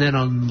thing. And then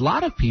a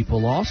lot of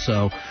people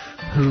also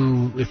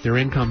who, if their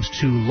income's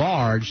too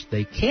large,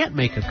 they can't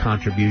make a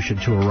contribution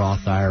to a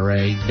Roth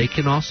IRA. They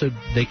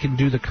can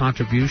do the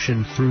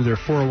contribution through their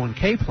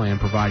 401k plan,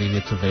 providing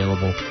it's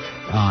available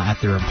at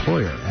their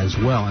employer as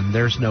well. And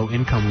there's no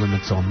income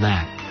limits on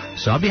that.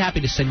 So I'll be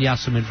happy to send you out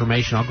some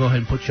information. I'll go ahead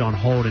and put you on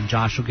hold, and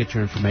Josh will get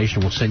your information.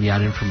 We'll send you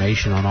out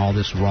information on all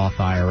this Roth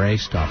IRA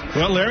stuff.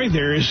 Well, Larry,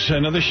 there's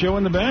another show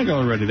in the bag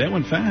already. That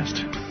went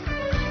fast.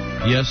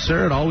 Yes,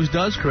 sir. It always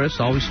does, Chris.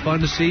 Always fun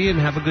to see you and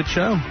have a good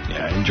show.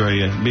 Yeah, I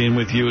enjoy being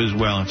with you as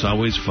well. It's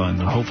always fun.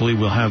 Hopefully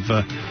we'll have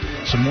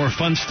some more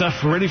fun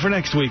stuff ready for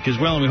next week as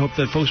well, and we hope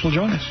that folks will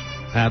join us.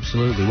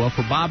 Absolutely. Well,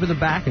 for Bob in the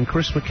back and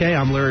Chris McKay,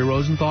 I'm Larry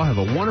Rosenthal. Have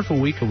a wonderful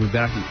week. We'll be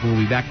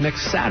back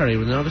next Saturday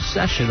with another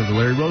session of the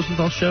Larry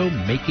Rosenthal Show,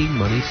 Making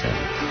Money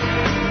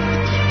Sense.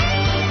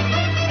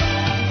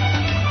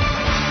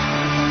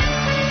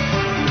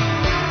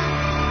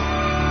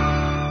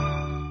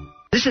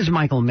 This is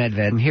Michael Medved.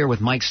 I'm here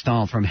with Mike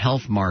Stahl from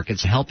Health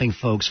Markets, helping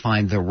folks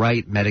find the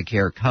right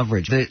Medicare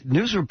coverage. The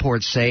news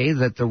reports say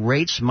that the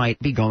rates might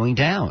be going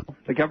down.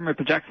 The government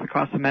projects the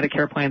cost of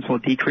Medicare plans will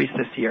decrease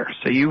this year.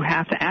 So you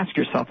have to ask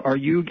yourself, are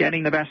you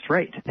getting the best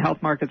rate? Health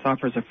Markets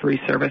offers a free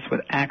service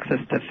with access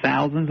to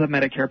thousands of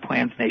Medicare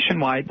plans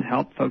nationwide to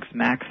help folks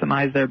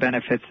maximize their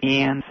benefits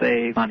and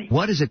save money.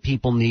 What is it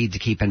people need to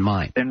keep in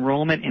mind?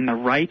 Enrollment in the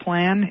right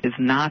plan is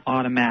not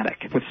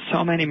automatic. With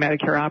so many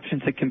Medicare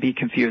options, it can be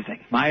confusing.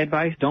 My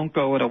advice, don't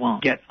go it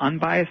alone. Get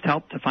unbiased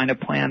help to find a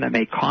plan that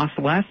may cost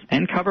less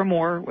and cover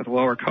more with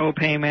lower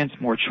co-payments,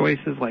 more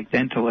choices like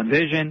dental and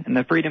vision, and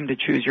the freedom to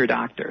choose your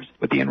doctors.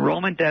 With the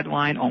enrollment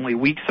deadline only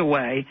weeks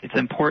away, it's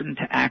important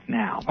to act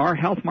now. Our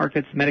Health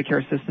Markets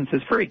Medicare assistance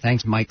is free.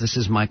 Thanks, Mike. This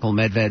is Michael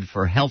Medved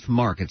for Health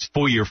Markets.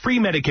 For your free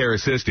Medicare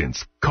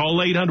assistance, call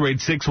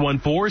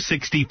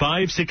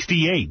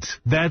 800-614-6568.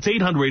 That's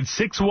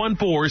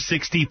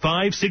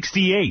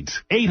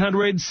 800-614-6568.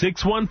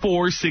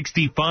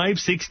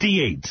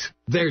 800-614-6568.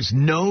 There's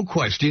no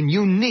question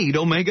you need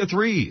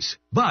omega-3s.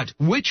 But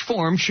which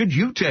form should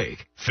you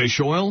take?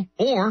 Fish oil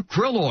or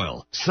krill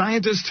oil?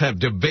 Scientists have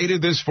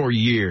debated this for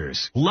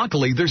years.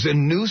 Luckily, there's a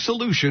new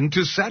solution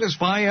to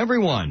satisfy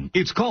everyone.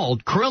 It's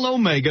called Krill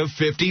Omega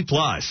 50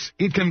 Plus.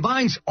 It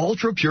combines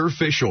ultra-pure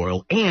fish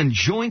oil and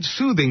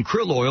joint-soothing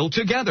krill oil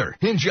together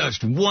in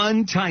just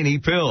one tiny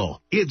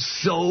pill. It's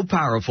so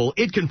powerful,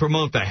 it can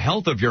promote the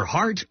health of your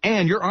heart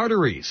and your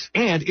arteries.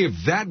 And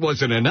if that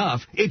wasn't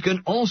enough, it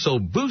can also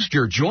boost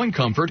your joint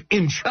comfort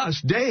in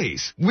just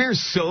days. We're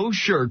so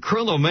sure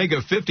Krill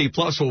Omega 50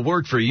 Plus will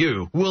work for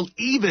you. We'll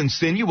even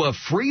send you a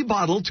free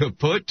bottle to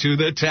put to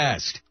the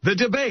test. The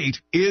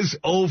debate is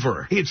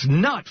over. It's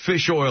not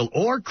fish oil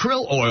or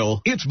krill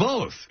oil. It's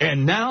both.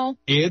 And now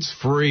it's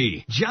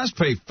free. Just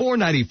pay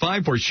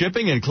 $4.95 for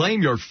shipping and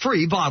claim your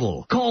free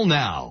bottle. Call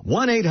now.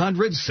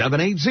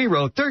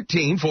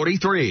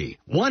 1-800-780-1343.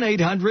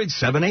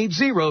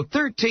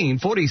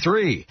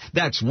 1-800-780-1343.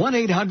 That's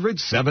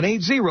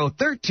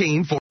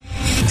 1-800-780-1343.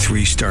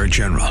 3-star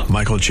General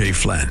Michael J.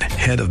 Flynn,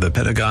 head of the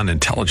Pentagon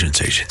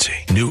Intelligence Agency,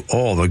 knew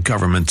all the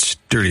government's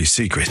dirty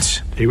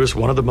secrets. He was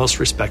one of the most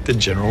respected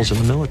generals in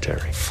the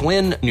military.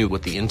 Flynn knew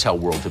what the intel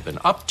world had been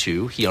up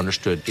to. He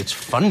understood its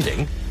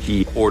funding.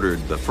 He ordered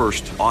the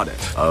first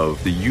audit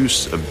of the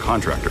use of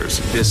contractors.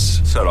 This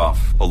set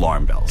off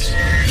alarm bells.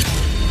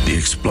 The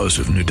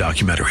explosive new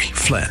documentary,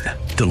 Flynn,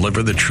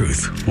 Deliver the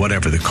Truth,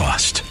 Whatever the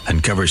Cost,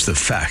 uncovers the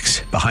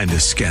facts behind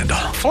this scandal.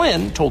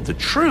 Flynn told the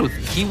truth.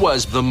 He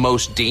was the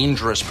most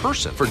dangerous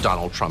person for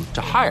Donald Trump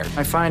to hire.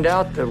 I find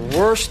out the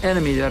worst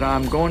enemy that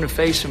I'm going to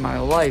face in my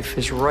life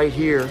is right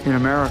here in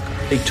America.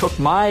 They took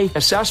my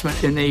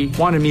assessment and they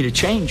wanted me to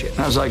change it. And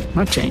I was like, I'm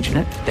not changing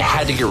it. They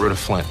had to get rid of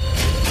Flynn.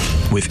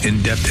 With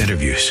in-depth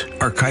interviews,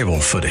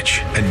 archival footage,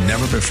 and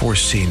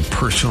never-before-seen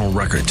personal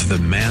records of the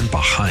man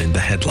behind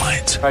the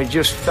headlines. I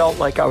just felt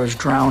like I was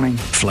drowning.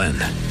 Flynn,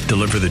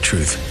 Deliver the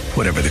Truth,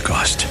 Whatever the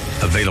Cost.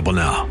 Available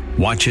now.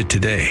 Watch it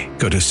today.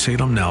 Go to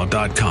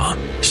salemnow.com.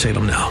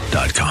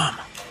 salemnow.com.